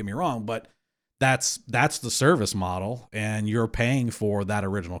cutting, don't get me wrong, but that's the service model, and you're paying for that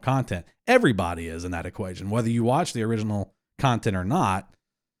original content. Everybody is in that equation. Whether you watch the original content or not,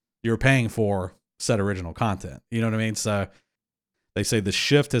 you're paying for said original content. You know what I mean? So they say the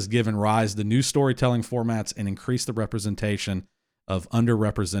shift has given rise to new storytelling formats and increased the representation of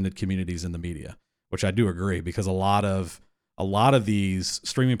underrepresented communities in the media, which I do agree, because a lot of these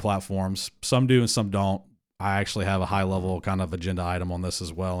streaming platforms, some do and some don't. I actually have a high level kind of agenda item on this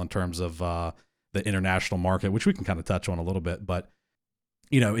as well in terms of the international market, which we can kind of touch on a little bit. But,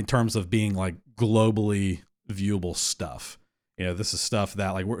 you know, in terms of being like globally viewable stuff, you know, this is stuff that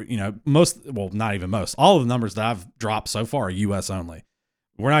like we're, you know, not even most, all of the numbers that I've dropped so far are US only.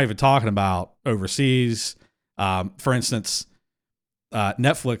 We're not even talking about overseas. For instance,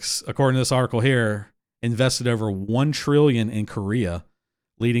 Netflix, according to this article here, invested over $1 trillion in Korea,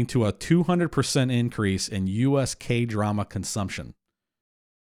 leading to a 200% increase in US K-drama consumption.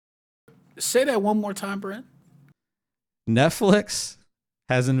 Say that one more time, Brent. Netflix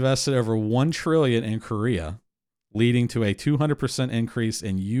has invested over $1 trillion in Korea, leading to a 200% increase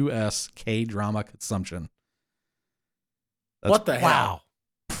in US K-drama consumption. What the hell?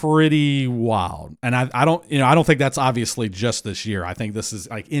 Pretty wild. And I don't think that's obviously just this year. I think this is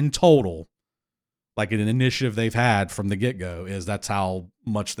like in total, like an initiative they've had from the get-go, is that's how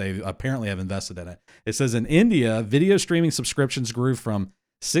much they apparently have invested in it. It says in India, video streaming subscriptions grew from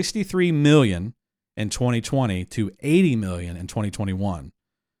 63 million in 2020 to 80 million in 2021.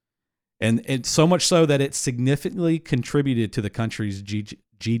 And it's so much so that it significantly contributed to the country's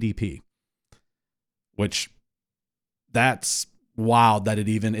GDP, which that's wild that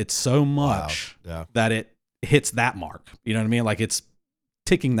it's so much that it hits that mark. You know what I mean? Like it's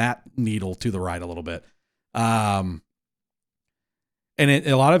ticking that needle to the right a little bit. And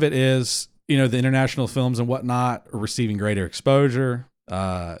a lot of it is, you know, the international films and whatnot are receiving greater exposure.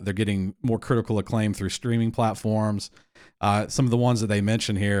 They're getting more critical acclaim through streaming platforms. Some of the ones that they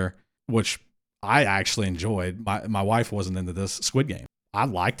mention here, which I actually enjoyed. My wife wasn't into this. Squid Game. I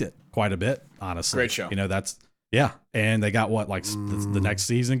liked it quite a bit, honestly. Great show. You know, yeah. And they got the next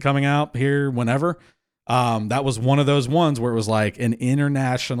season coming out here whenever. That was one of those ones where it was like an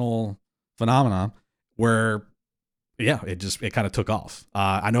international phenomenon where, yeah, it kind of took off.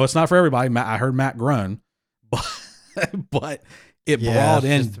 I know it's not for everybody. I heard Matt groan, but it brought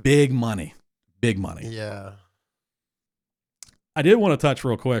in big money. Yeah. I did want to touch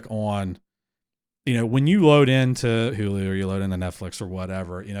real quick on, you know, when you load into Hulu or you load into Netflix or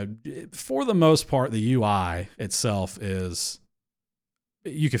whatever, you know, for the most part, the UI itself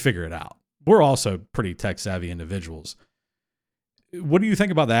you can figure it out. We're also pretty tech savvy individuals. What do you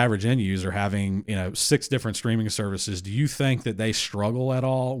think about the average end user having, you know, 6 different streaming services? Do you think that they struggle at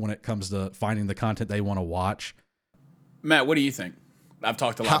all when it comes to finding the content they want to watch? Matt, what do you think? I've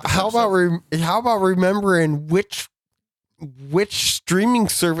talked a lot. How about remembering which streaming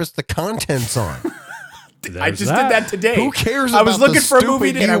service the content's on? I just did that today. Who cares? I was about looking for a movie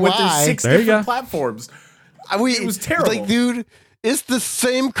and I went through 6 different platforms. It was terrible. Like, dude, it's the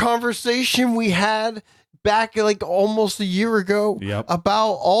same conversation we had back like almost a year ago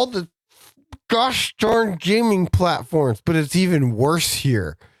about all the gosh darn gaming platforms, but it's even worse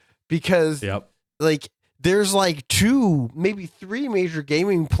here because like there's like 2, maybe 3 major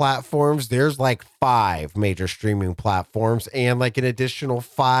gaming platforms. There's like 5 major streaming platforms and like an additional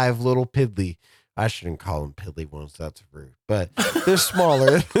 5 little piddly. I shouldn't call them piddly ones. That's rude, but they're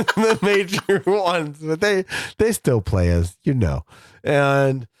smaller than the major ones, but they still play us,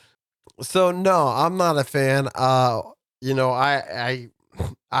 and so no, I'm not a fan.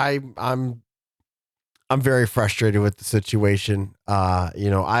 I'm very frustrated with the situation.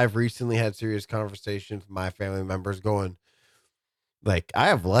 I've recently had serious conversations with my family members going, like, I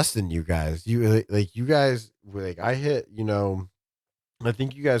have less than you guys. You guys, like, I hit, I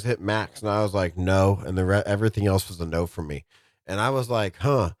think you guys hit max, and I was like, no, and everything else was a no for me. And I was like,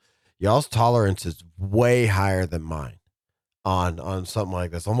 y'all's tolerance is way higher than mine on something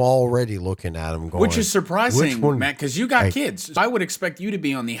like this. I'm already looking at them going, which is surprising, one, Matt, because you got kids. I would expect you to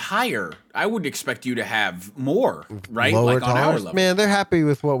be on the higher. I would expect you to have more, right? Lower like on our level. Man, they're happy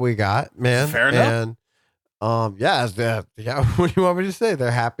with what we got, man. Fair enough. And yeah. What do you want me to say? They're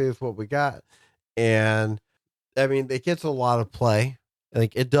happy with what we got, and I mean, it gets a lot of play.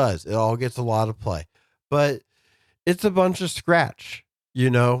 Like, it does. It all gets a lot of play, but it's a bunch of scratch,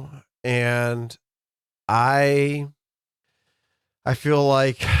 and I feel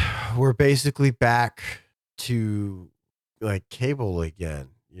like we're basically back to like cable again,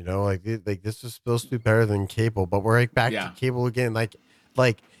 like this is supposed to be better than cable, but we're like back to cable again. Like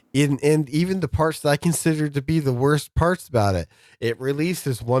and even the parts that I consider to be the worst parts about it, it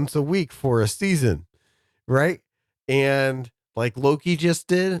releases once a week for a season, right? And like Loki just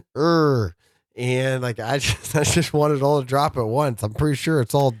did, and like I just want it all to drop at once. I'm pretty sure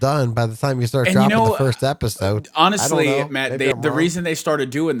it's all done by the time you start dropping the first episode. Honestly, Matt, the reason they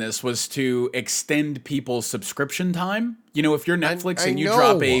started doing this was to extend people's subscription time. If you're Netflix and you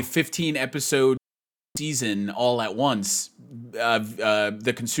drop a 15 episode season all at once,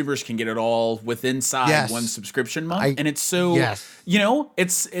 the consumers can get it all within one subscription month, and it's so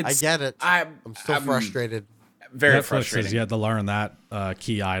it's. I get it. I'm so frustrated. Very Netflix frustrating. Says you had to learn that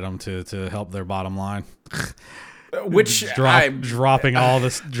key item to help their bottom line. Which dropping all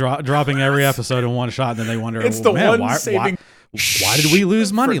this, dropping every episode in one shot, and then they wonder, it's the one saving. Why did we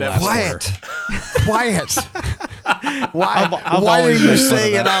lose money last quarter? Quiet. Why are you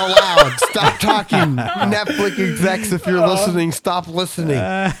saying it out loud? Stop talking. Netflix execs, if you're listening, stop listening.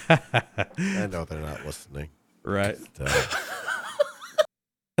 I know they're not listening. Right.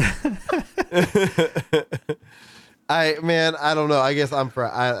 I don't know. I guess I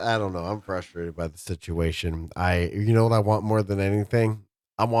don't know. I'm frustrated by the situation. You know what I want more than anything?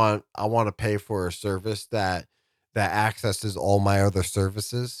 I want to pay for a service that accesses all my other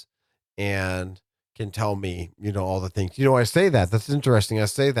services and can tell me, all the things. I say that's interesting. I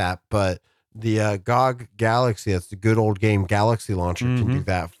say that, but the GOG Galaxy, that's the good old game Galaxy launcher, can do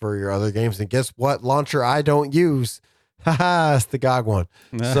that for your other games. And guess what launcher I don't use? Haha, it's the GOG one.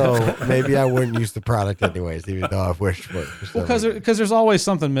 So maybe I wouldn't use the product anyways, even though I've wished for it. Well, because there's always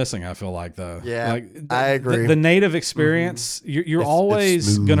something missing, I feel like, though. Yeah, I agree. The native experience, you're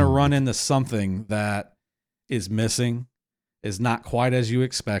always going to run into something that is missing, is not quite as you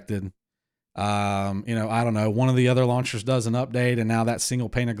expected. I don't know. One of the other launchers does an update, and now that single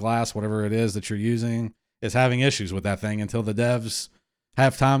pane of glass, whatever it is that you're using, is having issues with that thing until the devs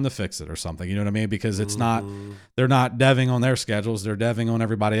have time to fix it or something. You know what I mean? Because it's they're not deving on their schedules. They're deving on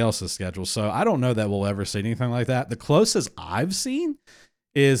everybody else's schedules. So I don't know that we'll ever see anything like that. The closest I've seen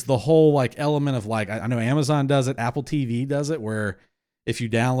is the whole like element of like, I know Amazon does it. Apple TV does it, where if you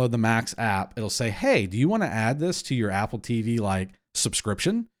download the Max app, it'll say, hey, do you want to add this to your Apple TV like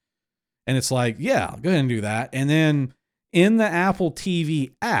subscription? And it's like, yeah, go ahead and do that. And then in the Apple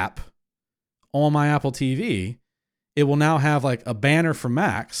TV app on my Apple TV, it will now have like a banner for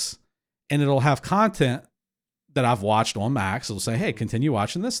Max, and it'll have content that I've watched on Max. It'll say, hey, continue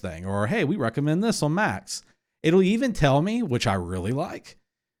watching this thing, or hey, we recommend this on Max. It'll even tell me, which I really like,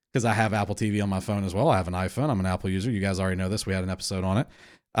 because I have Apple TV on my phone as well. I have an iPhone. I'm an Apple user. You guys already know this. We had an episode on it.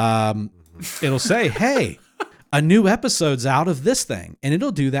 It'll say, hey, a new episode's out of this thing, and it'll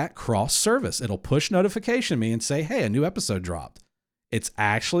do that cross service. It'll push notification me and say, hey, a new episode dropped. It's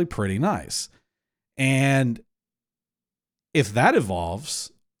actually pretty nice. And if that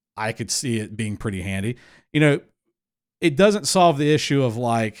evolves, I could see it being pretty handy. It doesn't solve the issue of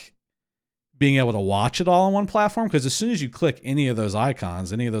like being able to watch it all on one platform, because as soon as you click any of those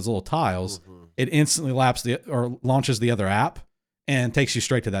icons, any of those little tiles, it instantly launches the other app and takes you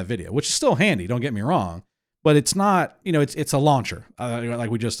straight to that video, which is still handy. Don't get me wrong, but it's not. It's a launcher,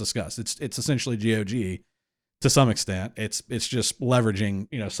 like we just discussed. It's essentially GOG to some extent. It's just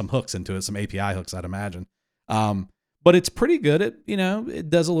leveraging some hooks into it, some API hooks, I'd imagine. But it's pretty good at, it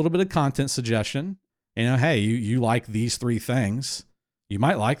does a little bit of content suggestion, hey, you like these three things, you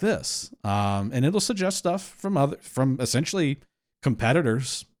might like this. And it'll suggest stuff from essentially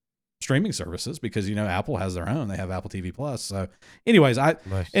competitors' streaming services, because, Apple has their own. They have Apple TV Plus. So anyways,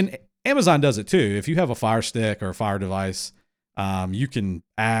 Nice. and Amazon does it too. If you have a Fire Stick or a Fire device, you can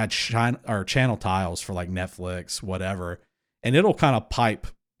add channel tiles for like Netflix, whatever, and it'll kind of pipe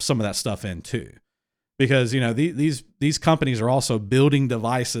some of that stuff in too. Because, these companies are also building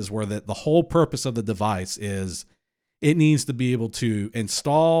devices where the whole purpose of the device is it needs to be able to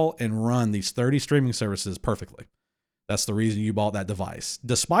install and run these 30 streaming services perfectly. That's the reason you bought that device,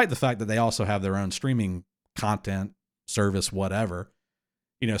 despite the fact that they also have their own streaming content service, whatever.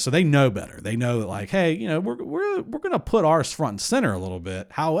 So they know better. They know that, like, hey, we're going to put ours front and center a little bit.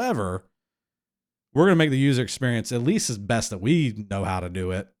 However, we're going to make the user experience at least as best that we know how to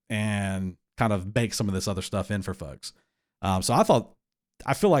do it, and kind of bake some of this other stuff in for folks. So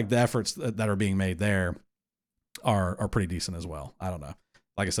I feel like the efforts that are being made there are pretty decent as well. I don't know.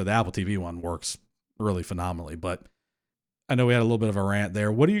 Like I said, the Apple TV one works really phenomenally, but I know we had a little bit of a rant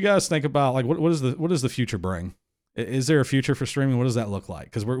there. What do you guys think about, like, what does the future bring? Is there a future for streaming? What does that look like?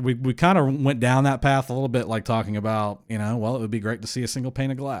 Because we kind of went down that path a little bit, like talking about, well, it would be great to see a single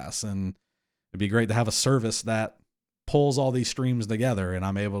pane of glass, and it'd be great to have a service that pulls all these streams together and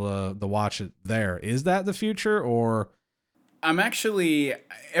I'm able to watch it there. Is that the future? Or I'm actually,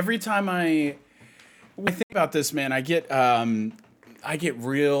 every time I think about this, man, I get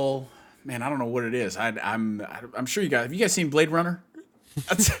real, man, I don't know what it is. I'm sure have you guys seen Blade Runner?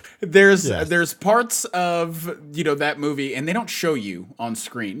 There's parts of, that movie, and they don't show you on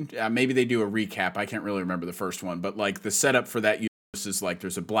screen. Maybe they do a recap. I can't really remember the first one, but like the setup for that universe is like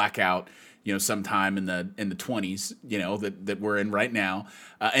there's a blackout, sometime in the 20s, that we're in right now,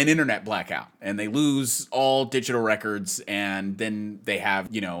 an internet blackout, and they lose all digital records, and then they have,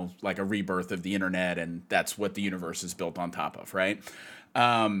 like a rebirth of the internet, and that's what the universe is built on top of, right?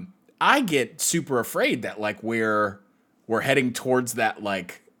 I get super afraid that like we're heading towards that,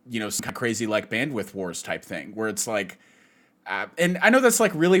 like, some kind of crazy like bandwidth wars type thing, where it's like, and I know that's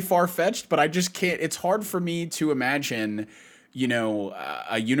like really far fetched, but I just can't. It's hard for me to imagine,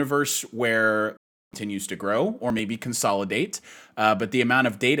 a universe where continues to grow or maybe consolidate, but the amount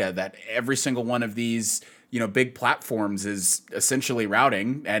of data that every single one of these, big platforms is essentially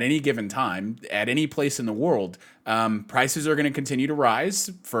routing at any given time, at any place in the world, prices are going to continue to rise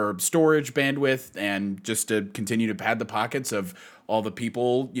for storage, bandwidth, and just to continue to pad the pockets of all the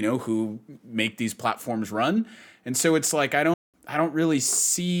people, who make these platforms run. And so it's like, I don't really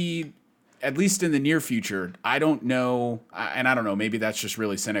see, at least in the near future, I don't know, and I don't know, maybe that's just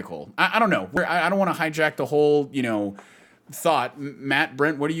really cynical. I don't know. I don't want to hijack the whole, thought. Matt,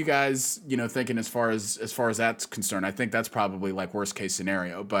 Brent, what are you guys, thinking as far as that's concerned? I think that's probably like worst case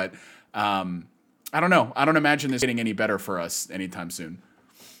scenario, but I don't know. I don't imagine this getting any better for us anytime soon.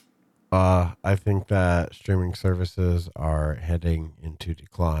 I think that streaming services are heading into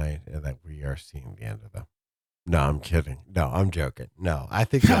decline, and that we are seeing the end of them. No, I'm kidding. No, I'm joking. No, I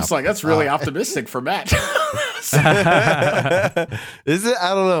think I was like, that's really optimistic for Matt. Is it?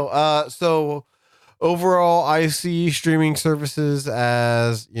 I don't know. So overall, I see streaming services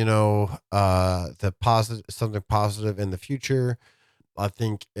as, the positive, something positive in the future. I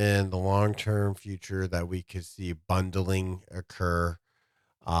think in the long-term future that we could see bundling occur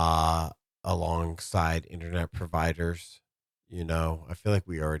alongside internet providers. I feel like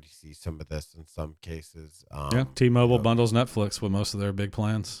we already see some of this in some cases. T-Mobile bundles Netflix with most of their big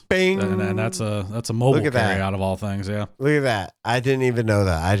plans. Bing, and that's a mobile carry out of all things. Yeah, look at that. I didn't even know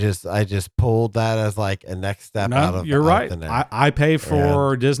that. I just pulled that as like a next step. No, you're right. I pay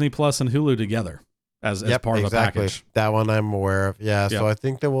for Disney Plus and Hulu together as part of a package. That one I'm aware of. Yeah, so I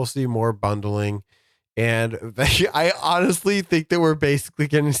think that we'll see more bundling, and I honestly think that we're basically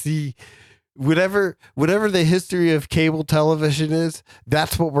going to see whatever the history of cable television is.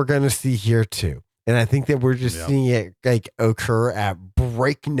 That's what we're going to see here too. And I think that we're just seeing it like occur at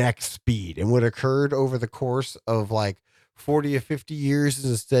breakneck speed, and what occurred over the course of like 40 or 50 years is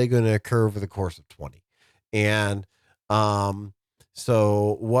instead going to occur over the course of 20. And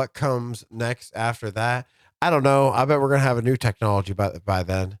so what comes next after that, I don't know. I bet we're going to have a new technology by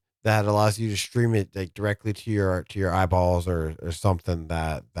then that allows you to stream it like directly to your eyeballs, or something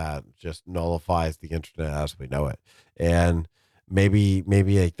that just nullifies the internet as we know it. And maybe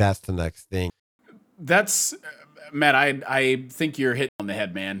like that's the next thing. That's Matt. I think you're hitting on the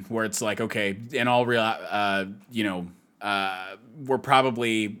head, man. Where it's like, okay, in all real, we're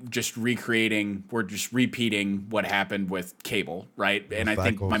probably just repeating what happened with cable, right? And I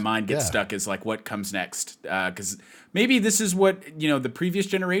think my mind gets stuck as like, what comes next? Because maybe this is what, the previous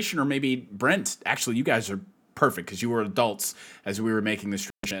generation, or maybe Brent, actually, you guys are perfect because you were adults as we were making this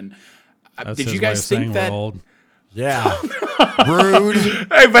transition. Did you guys think that? Yeah. Rude.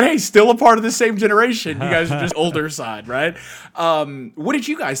 Hey, but hey, still a part of the same generation. You guys are just older side, right? What did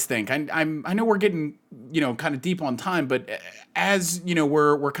you guys think? I know we're getting, kind of deep on time, but as,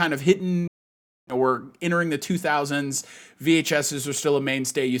 we're kind of hitting, we're entering the 2000s, VHSs are still a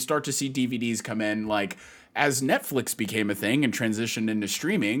mainstay. You start to see DVDs come in. Like, as Netflix became a thing and transitioned into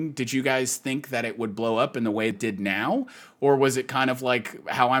streaming, did you guys think that it would blow up in the way it did now? Or was it kind of like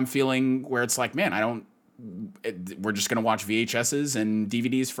how I'm feeling, where it's like, man, we're just going to watch VHSs and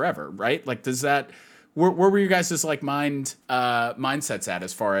DVDs forever, right? Like, where were you guys' like mindsets at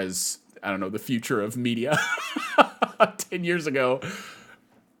as far as, I don't know, the future of media 10 years ago?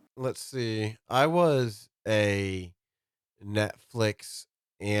 Let's see. I was a Netflix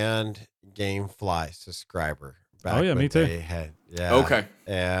and GameFly subscriber back me too. Okay.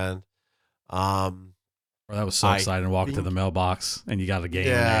 And that was so exciting, walking to the mailbox and you got a game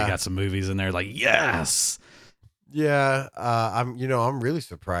in there, you got some movies in there, like, yes. Yeah. I'm really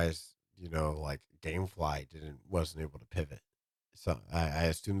surprised, like GameFly wasn't able to pivot. So I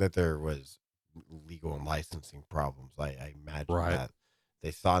assume that there was legal and licensing problems. I imagine that they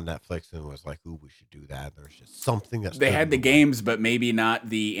saw Netflix and was like, ooh, we should do that. There's just something that they had the games, but maybe not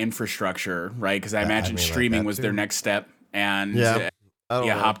the infrastructure, right? Because I imagine streaming was their next step. And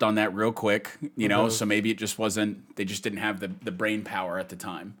hopped on that real quick, so maybe it just wasn't, they just didn't have the brain power at the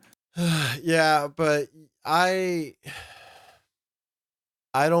time. Yeah, but I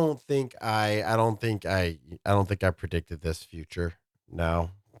don't think I predicted this future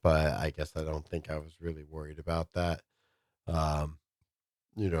now, but I guess I don't think I was really worried about that.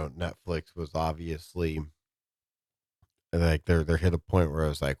 Netflix was obviously like they're hit a point where I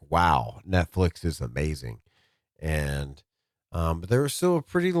was like, wow, Netflix is amazing. And but there was still a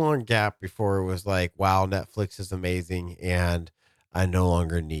pretty long gap before it was like, wow, Netflix is amazing and I no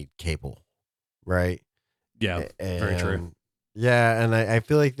longer need cable. Right. Yeah. Very true. Yeah. And I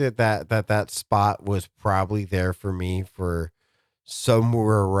feel like that spot was probably there for me for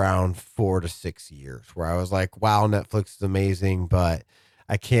somewhere around 4 to 6 years, where I was like, wow, Netflix is amazing, but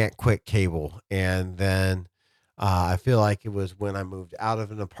I can't quit cable. And then I feel like it was when I moved out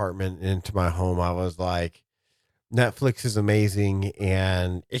of an apartment into my home, I was like, Netflix is amazing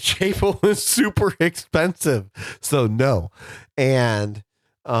and cable is super expensive. So no. And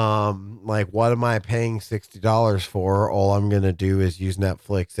like, what am I paying $60 for? All I'm going to do is use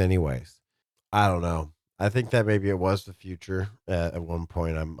Netflix anyways. I don't know. I think that maybe it was the future at one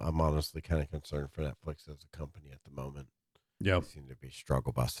point. I'm honestly kind of concerned for Netflix as a company at the moment. Yeah. They seem to be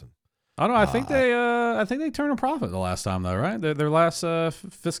struggle busting. I don't know. I think they turned a profit the last time though, right? Their last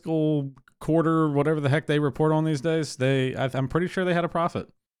fiscal quarter, whatever the heck they report on these days, I'm pretty sure they had a profit.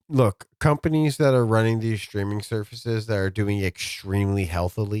 Look, companies that are running these streaming services that are doing extremely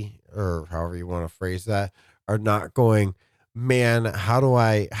healthily, or however you want to phrase that, are not going, man, how do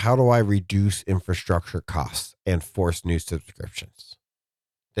I reduce infrastructure costs and force new subscriptions?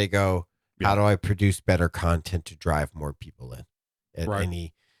 They go, how do I produce better content to drive more people in? And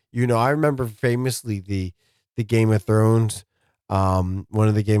I remember famously the Game of Thrones. One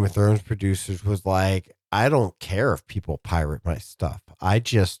of the Game of Thrones producers was like, I don't care if people pirate my stuff. I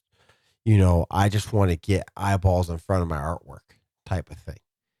just want to get eyeballs in front of my artwork type of thing.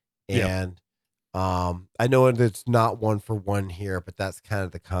 And I know it's not one for one here, but that's kind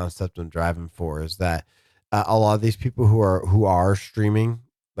of the concept I'm driving for, is that a lot of these people who are streaming,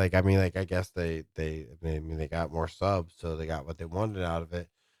 I guess they got more subs, so they got what they wanted out of it.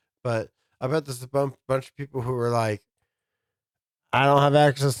 But I bet there's a bunch of people who are like, I don't have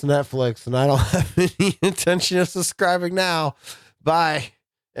access to Netflix and I don't have any intention of subscribing now. Bye.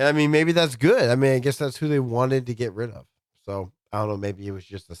 And I mean, maybe that's good. I mean, I guess that's who they wanted to get rid of. So I don't know. Maybe it was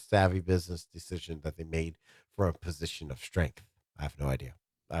just a savvy business decision that they made from a position of strength. I have no idea.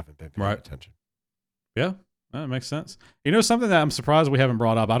 I haven't been paying attention. Yeah, that makes sense. Something that I'm surprised we haven't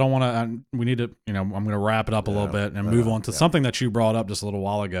brought up. I don't want to. We need to. I'm going to wrap it up a little bit and move on to something that you brought up just a little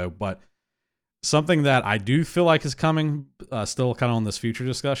while ago. But something that I do feel like is coming, still kind of on this future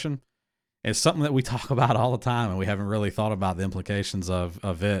discussion, is something that we talk about all the time, and we haven't really thought about the implications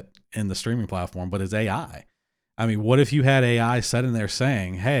of it in the streaming platform. But it's AI. I mean, what if you had AI sitting there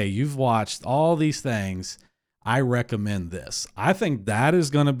saying, hey, you've watched all these things, I recommend this. I think that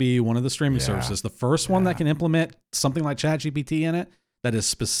is going to be one of the streaming services, the first one that can implement something like ChatGPT in it, that is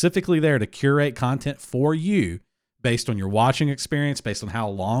specifically there to curate content for you based on your watching experience, based on how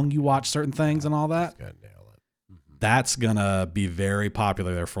long you watch certain things and all that. Gonna nail it. That's gonna be very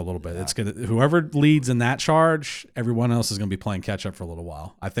popular there for a little bit. It's gonna, whoever leads in that charge, everyone else is gonna be playing catch up for a little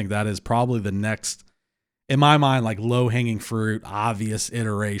while. I think that is probably the next, in my mind, like low hanging fruit, obvious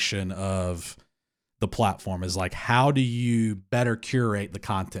iteration of the platform is like, how do you better curate the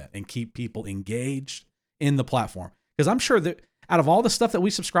content and keep people engaged in the platform? Because I'm sure that out of all the stuff that we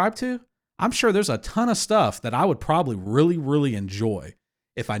subscribe to, I'm sure there's a ton of stuff that I would probably really, really enjoy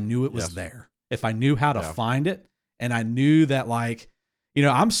if I knew it was there, if I knew how to find it. And I knew that, like, you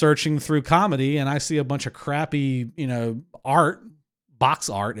know, I'm searching through comedy and I see a bunch of crappy, you know, art, box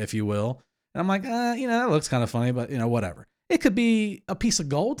art, if you will. And I'm like, you know, that looks kind of funny, but, you know, whatever. It could be a piece of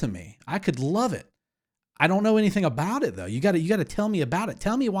gold to me. I could love it. I don't know anything about it, though. You got to tell me about it.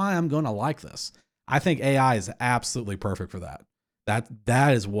 Tell me why I'm going to like this. I think AI is absolutely perfect for that.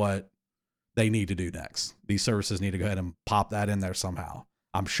 That is what they need to do next. These services need to go ahead and pop that in there somehow.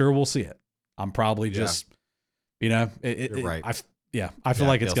 I'm sure we'll see it. I'm probably just, you know, You're right. I feel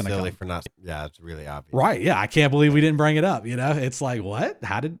like it's going to come. For not, it's really obvious. Right. Yeah. I can't believe we didn't bring it up. You know, it's like, what?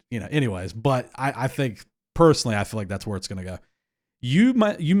 How did, you know, anyways, but I think personally, I feel like that's where it's going to go. You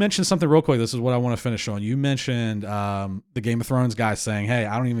mentioned something real quick. This is what I want to finish on. You mentioned the Game of Thrones guy saying, hey,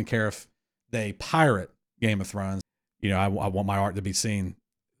 I don't even care if they pirate Game of Thrones. You know, I want my art to be seen.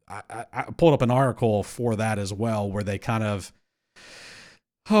 I pulled up an article for that as well, where they kind of,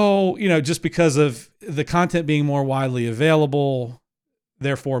 you know, just because of the content being more widely available,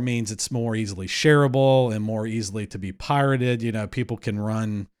 therefore means it's more easily shareable and more easily to be pirated. You know, people can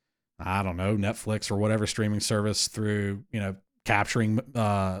run, I don't know, Netflix or whatever streaming service through, you know, capturing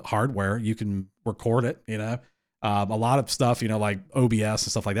hardware. You can record it, you know. A lot of stuff, you know, like OBS and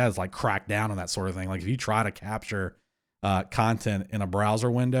stuff like that is like cracked down on that sort of thing. Like if you try to capture content in a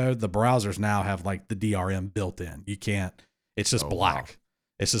browser window, the browsers now have like the DRM built in. You can't, it's just black. Wow.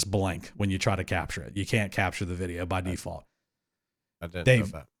 It's just blank when you try to capture it. You can't capture the video by default. I didn't know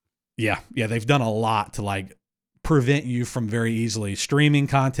that. Yeah. They've done a lot to like prevent you from very easily streaming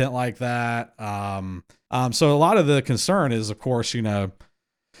content like that. So a lot of the concern is, of course, you know,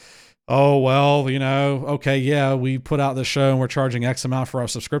 oh, well, you know, okay, yeah, we put out this show and we're charging X amount for our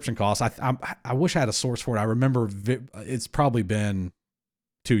subscription costs. I wish I had a source for it. I remember it's probably been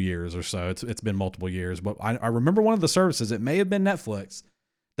 2 years or so. It's been multiple years, but I remember one of the services, it may have been Netflix,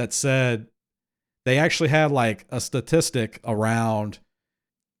 that said they actually had like a statistic around,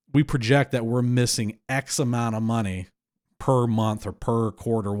 we project that we're missing X amount of money per month or per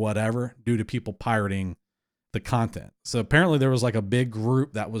quarter, whatever, due to people pirating the content. So apparently there was like a big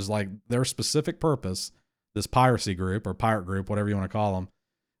group that was like their specific purpose, this piracy group or pirate group, whatever you want to call them,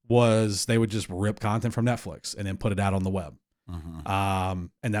 was they would just rip content from Netflix and then put it out on the web. Mm-hmm.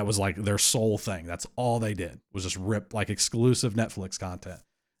 And that was like their sole thing. That's all they did, was just rip like exclusive Netflix content.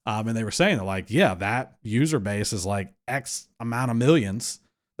 And they were saying that, like, yeah, that user base is like X amount of millions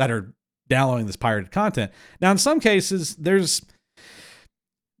that are downloading this pirated content. Now, in some cases, there's,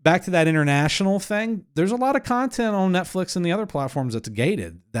 back to that international thing, there's a lot of content on Netflix and the other platforms that's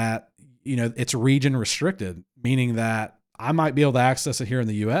gated, that, you know, it's region restricted, meaning that I might be able to access it here in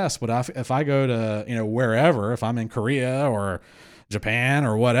the US, but if I go to, you know, wherever, if I'm in Korea or Japan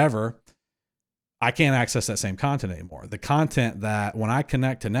or whatever, I can't access that same content anymore. The content that when I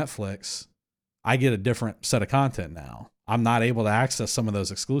connect to Netflix, I get a different set of content now. I'm not able to access some of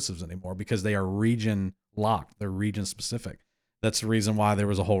those exclusives anymore because they are region locked. They're region specific. That's the reason why there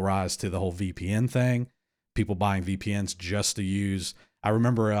was a whole rise to the whole VPN thing. People buying VPNs just to use. I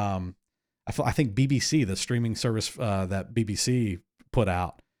remember, I think BBC, the streaming service that BBC put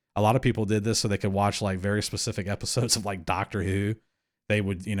out, a lot of people did this so they could watch like very specific episodes of like Doctor Who. They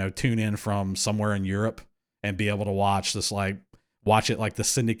would, you know, tune in from somewhere in Europe and be able to watch this, like watch it like the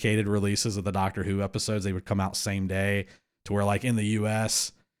syndicated releases of the Doctor Who episodes. They would come out same day, to where like in the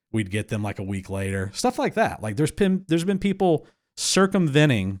US, we'd get them like a week later, stuff like that. Like there's been people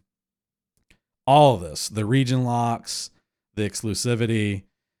circumventing all of this, the region locks, the exclusivity.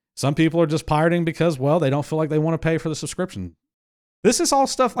 Some people are just pirating because, well, they don't feel like they want to pay for the subscription. This is all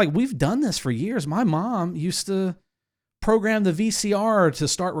stuff like we've done this for years. My mom used to program the VCR to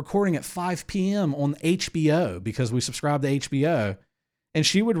start recording at 5 p.m. on HBO because we subscribed to HBO. And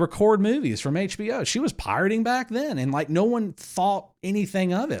she would record movies from HBO. She was pirating back then. And like no one thought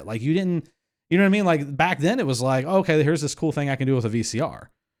anything of it. Like you know what I mean? Like back then it was like, okay, here's this cool thing I can do with a VCR.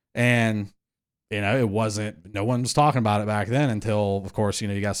 And, you know, no one was talking about it back then until, of course, you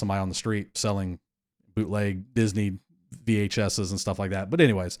know, you got somebody on the street selling bootleg Disney VHSs and stuff like that. But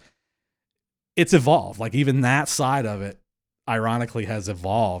anyways, it's evolved. Like even that side of it, ironically has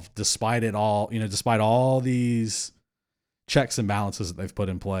evolved despite it all, despite all these checks and balances that they've put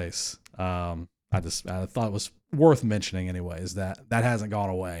in place. I thought it was worth mentioning anyways, that hasn't gone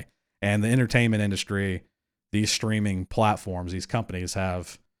away. And the entertainment industry, these streaming platforms, these companies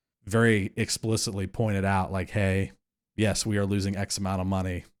have very explicitly pointed out like, hey, yes, we are losing X amount of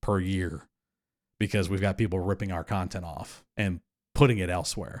money per year because we've got people ripping our content off and putting it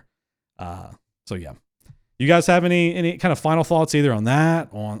elsewhere. So yeah. You guys have any kind of final thoughts either on that,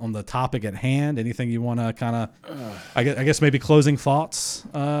 on the topic at hand? Anything you want to kind of, I guess maybe closing thoughts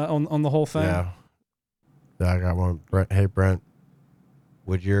on the whole thing? Yeah, I got one. Brent, hey Brent,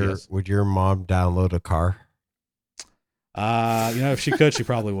 would your mom download a car? If she could, she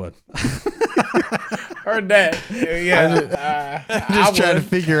probably would. Heard that. Yeah. I'm just trying to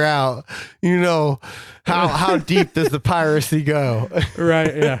figure out, how deep does the piracy go?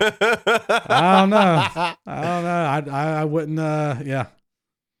 Right. Yeah. I don't know. I wouldn't. Yeah.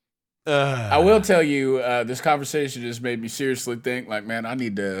 I will tell you, this conversation just made me seriously think, like, man,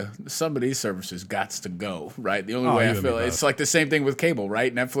 some of these services gots to go, right? The only way I feel it's like the same thing with cable,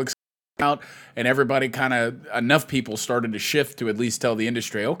 right? Netflix out and everybody enough people started to shift to at least tell the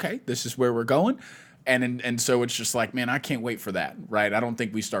industry, okay, this is where we're going. And so it's just like, man, I can't wait for that, right? I don't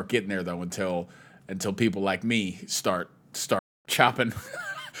think we start getting there though until people like me start chopping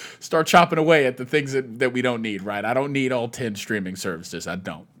away at the things that we don't need, right? I don't need all 10 streaming services. I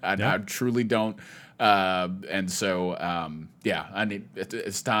don't. I truly don't. And so I need.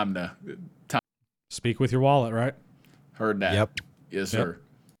 It's time to speak with your wallet, right? Heard that. Yep. Yes, sir.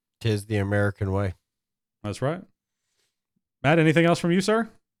 'Tis the American way. That's right. Matt, anything else from you, sir?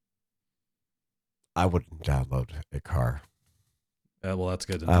 I wouldn't download a car. Well, that's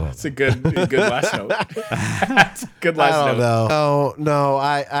good to know. That's a good last note. That's a good last note. No,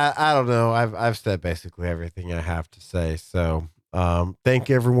 I don't know. I've said basically everything I have to say. So,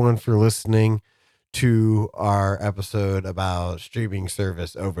 thank everyone for listening to our episode about streaming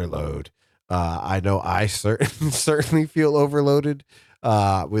service overload. I know I certainly feel overloaded.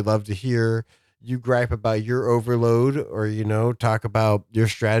 We'd love to hear you gripe about your overload, or talk about your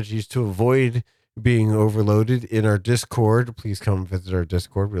strategies to avoid being overloaded in our Discord. Please come visit our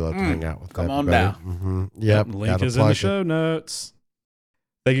Discord. We love to hang out with come everybody. on down. Mm-hmm. Yep. Link is in the show notes.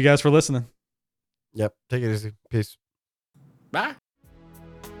 Thank you guys for listening. Yep. Take it easy. Peace. Bye.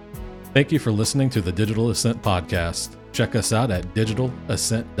 Thank you for listening to the Digital Ascent podcast. Check us out at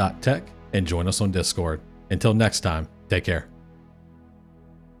digitalascent.tech and join us on Discord. Until next time, take care.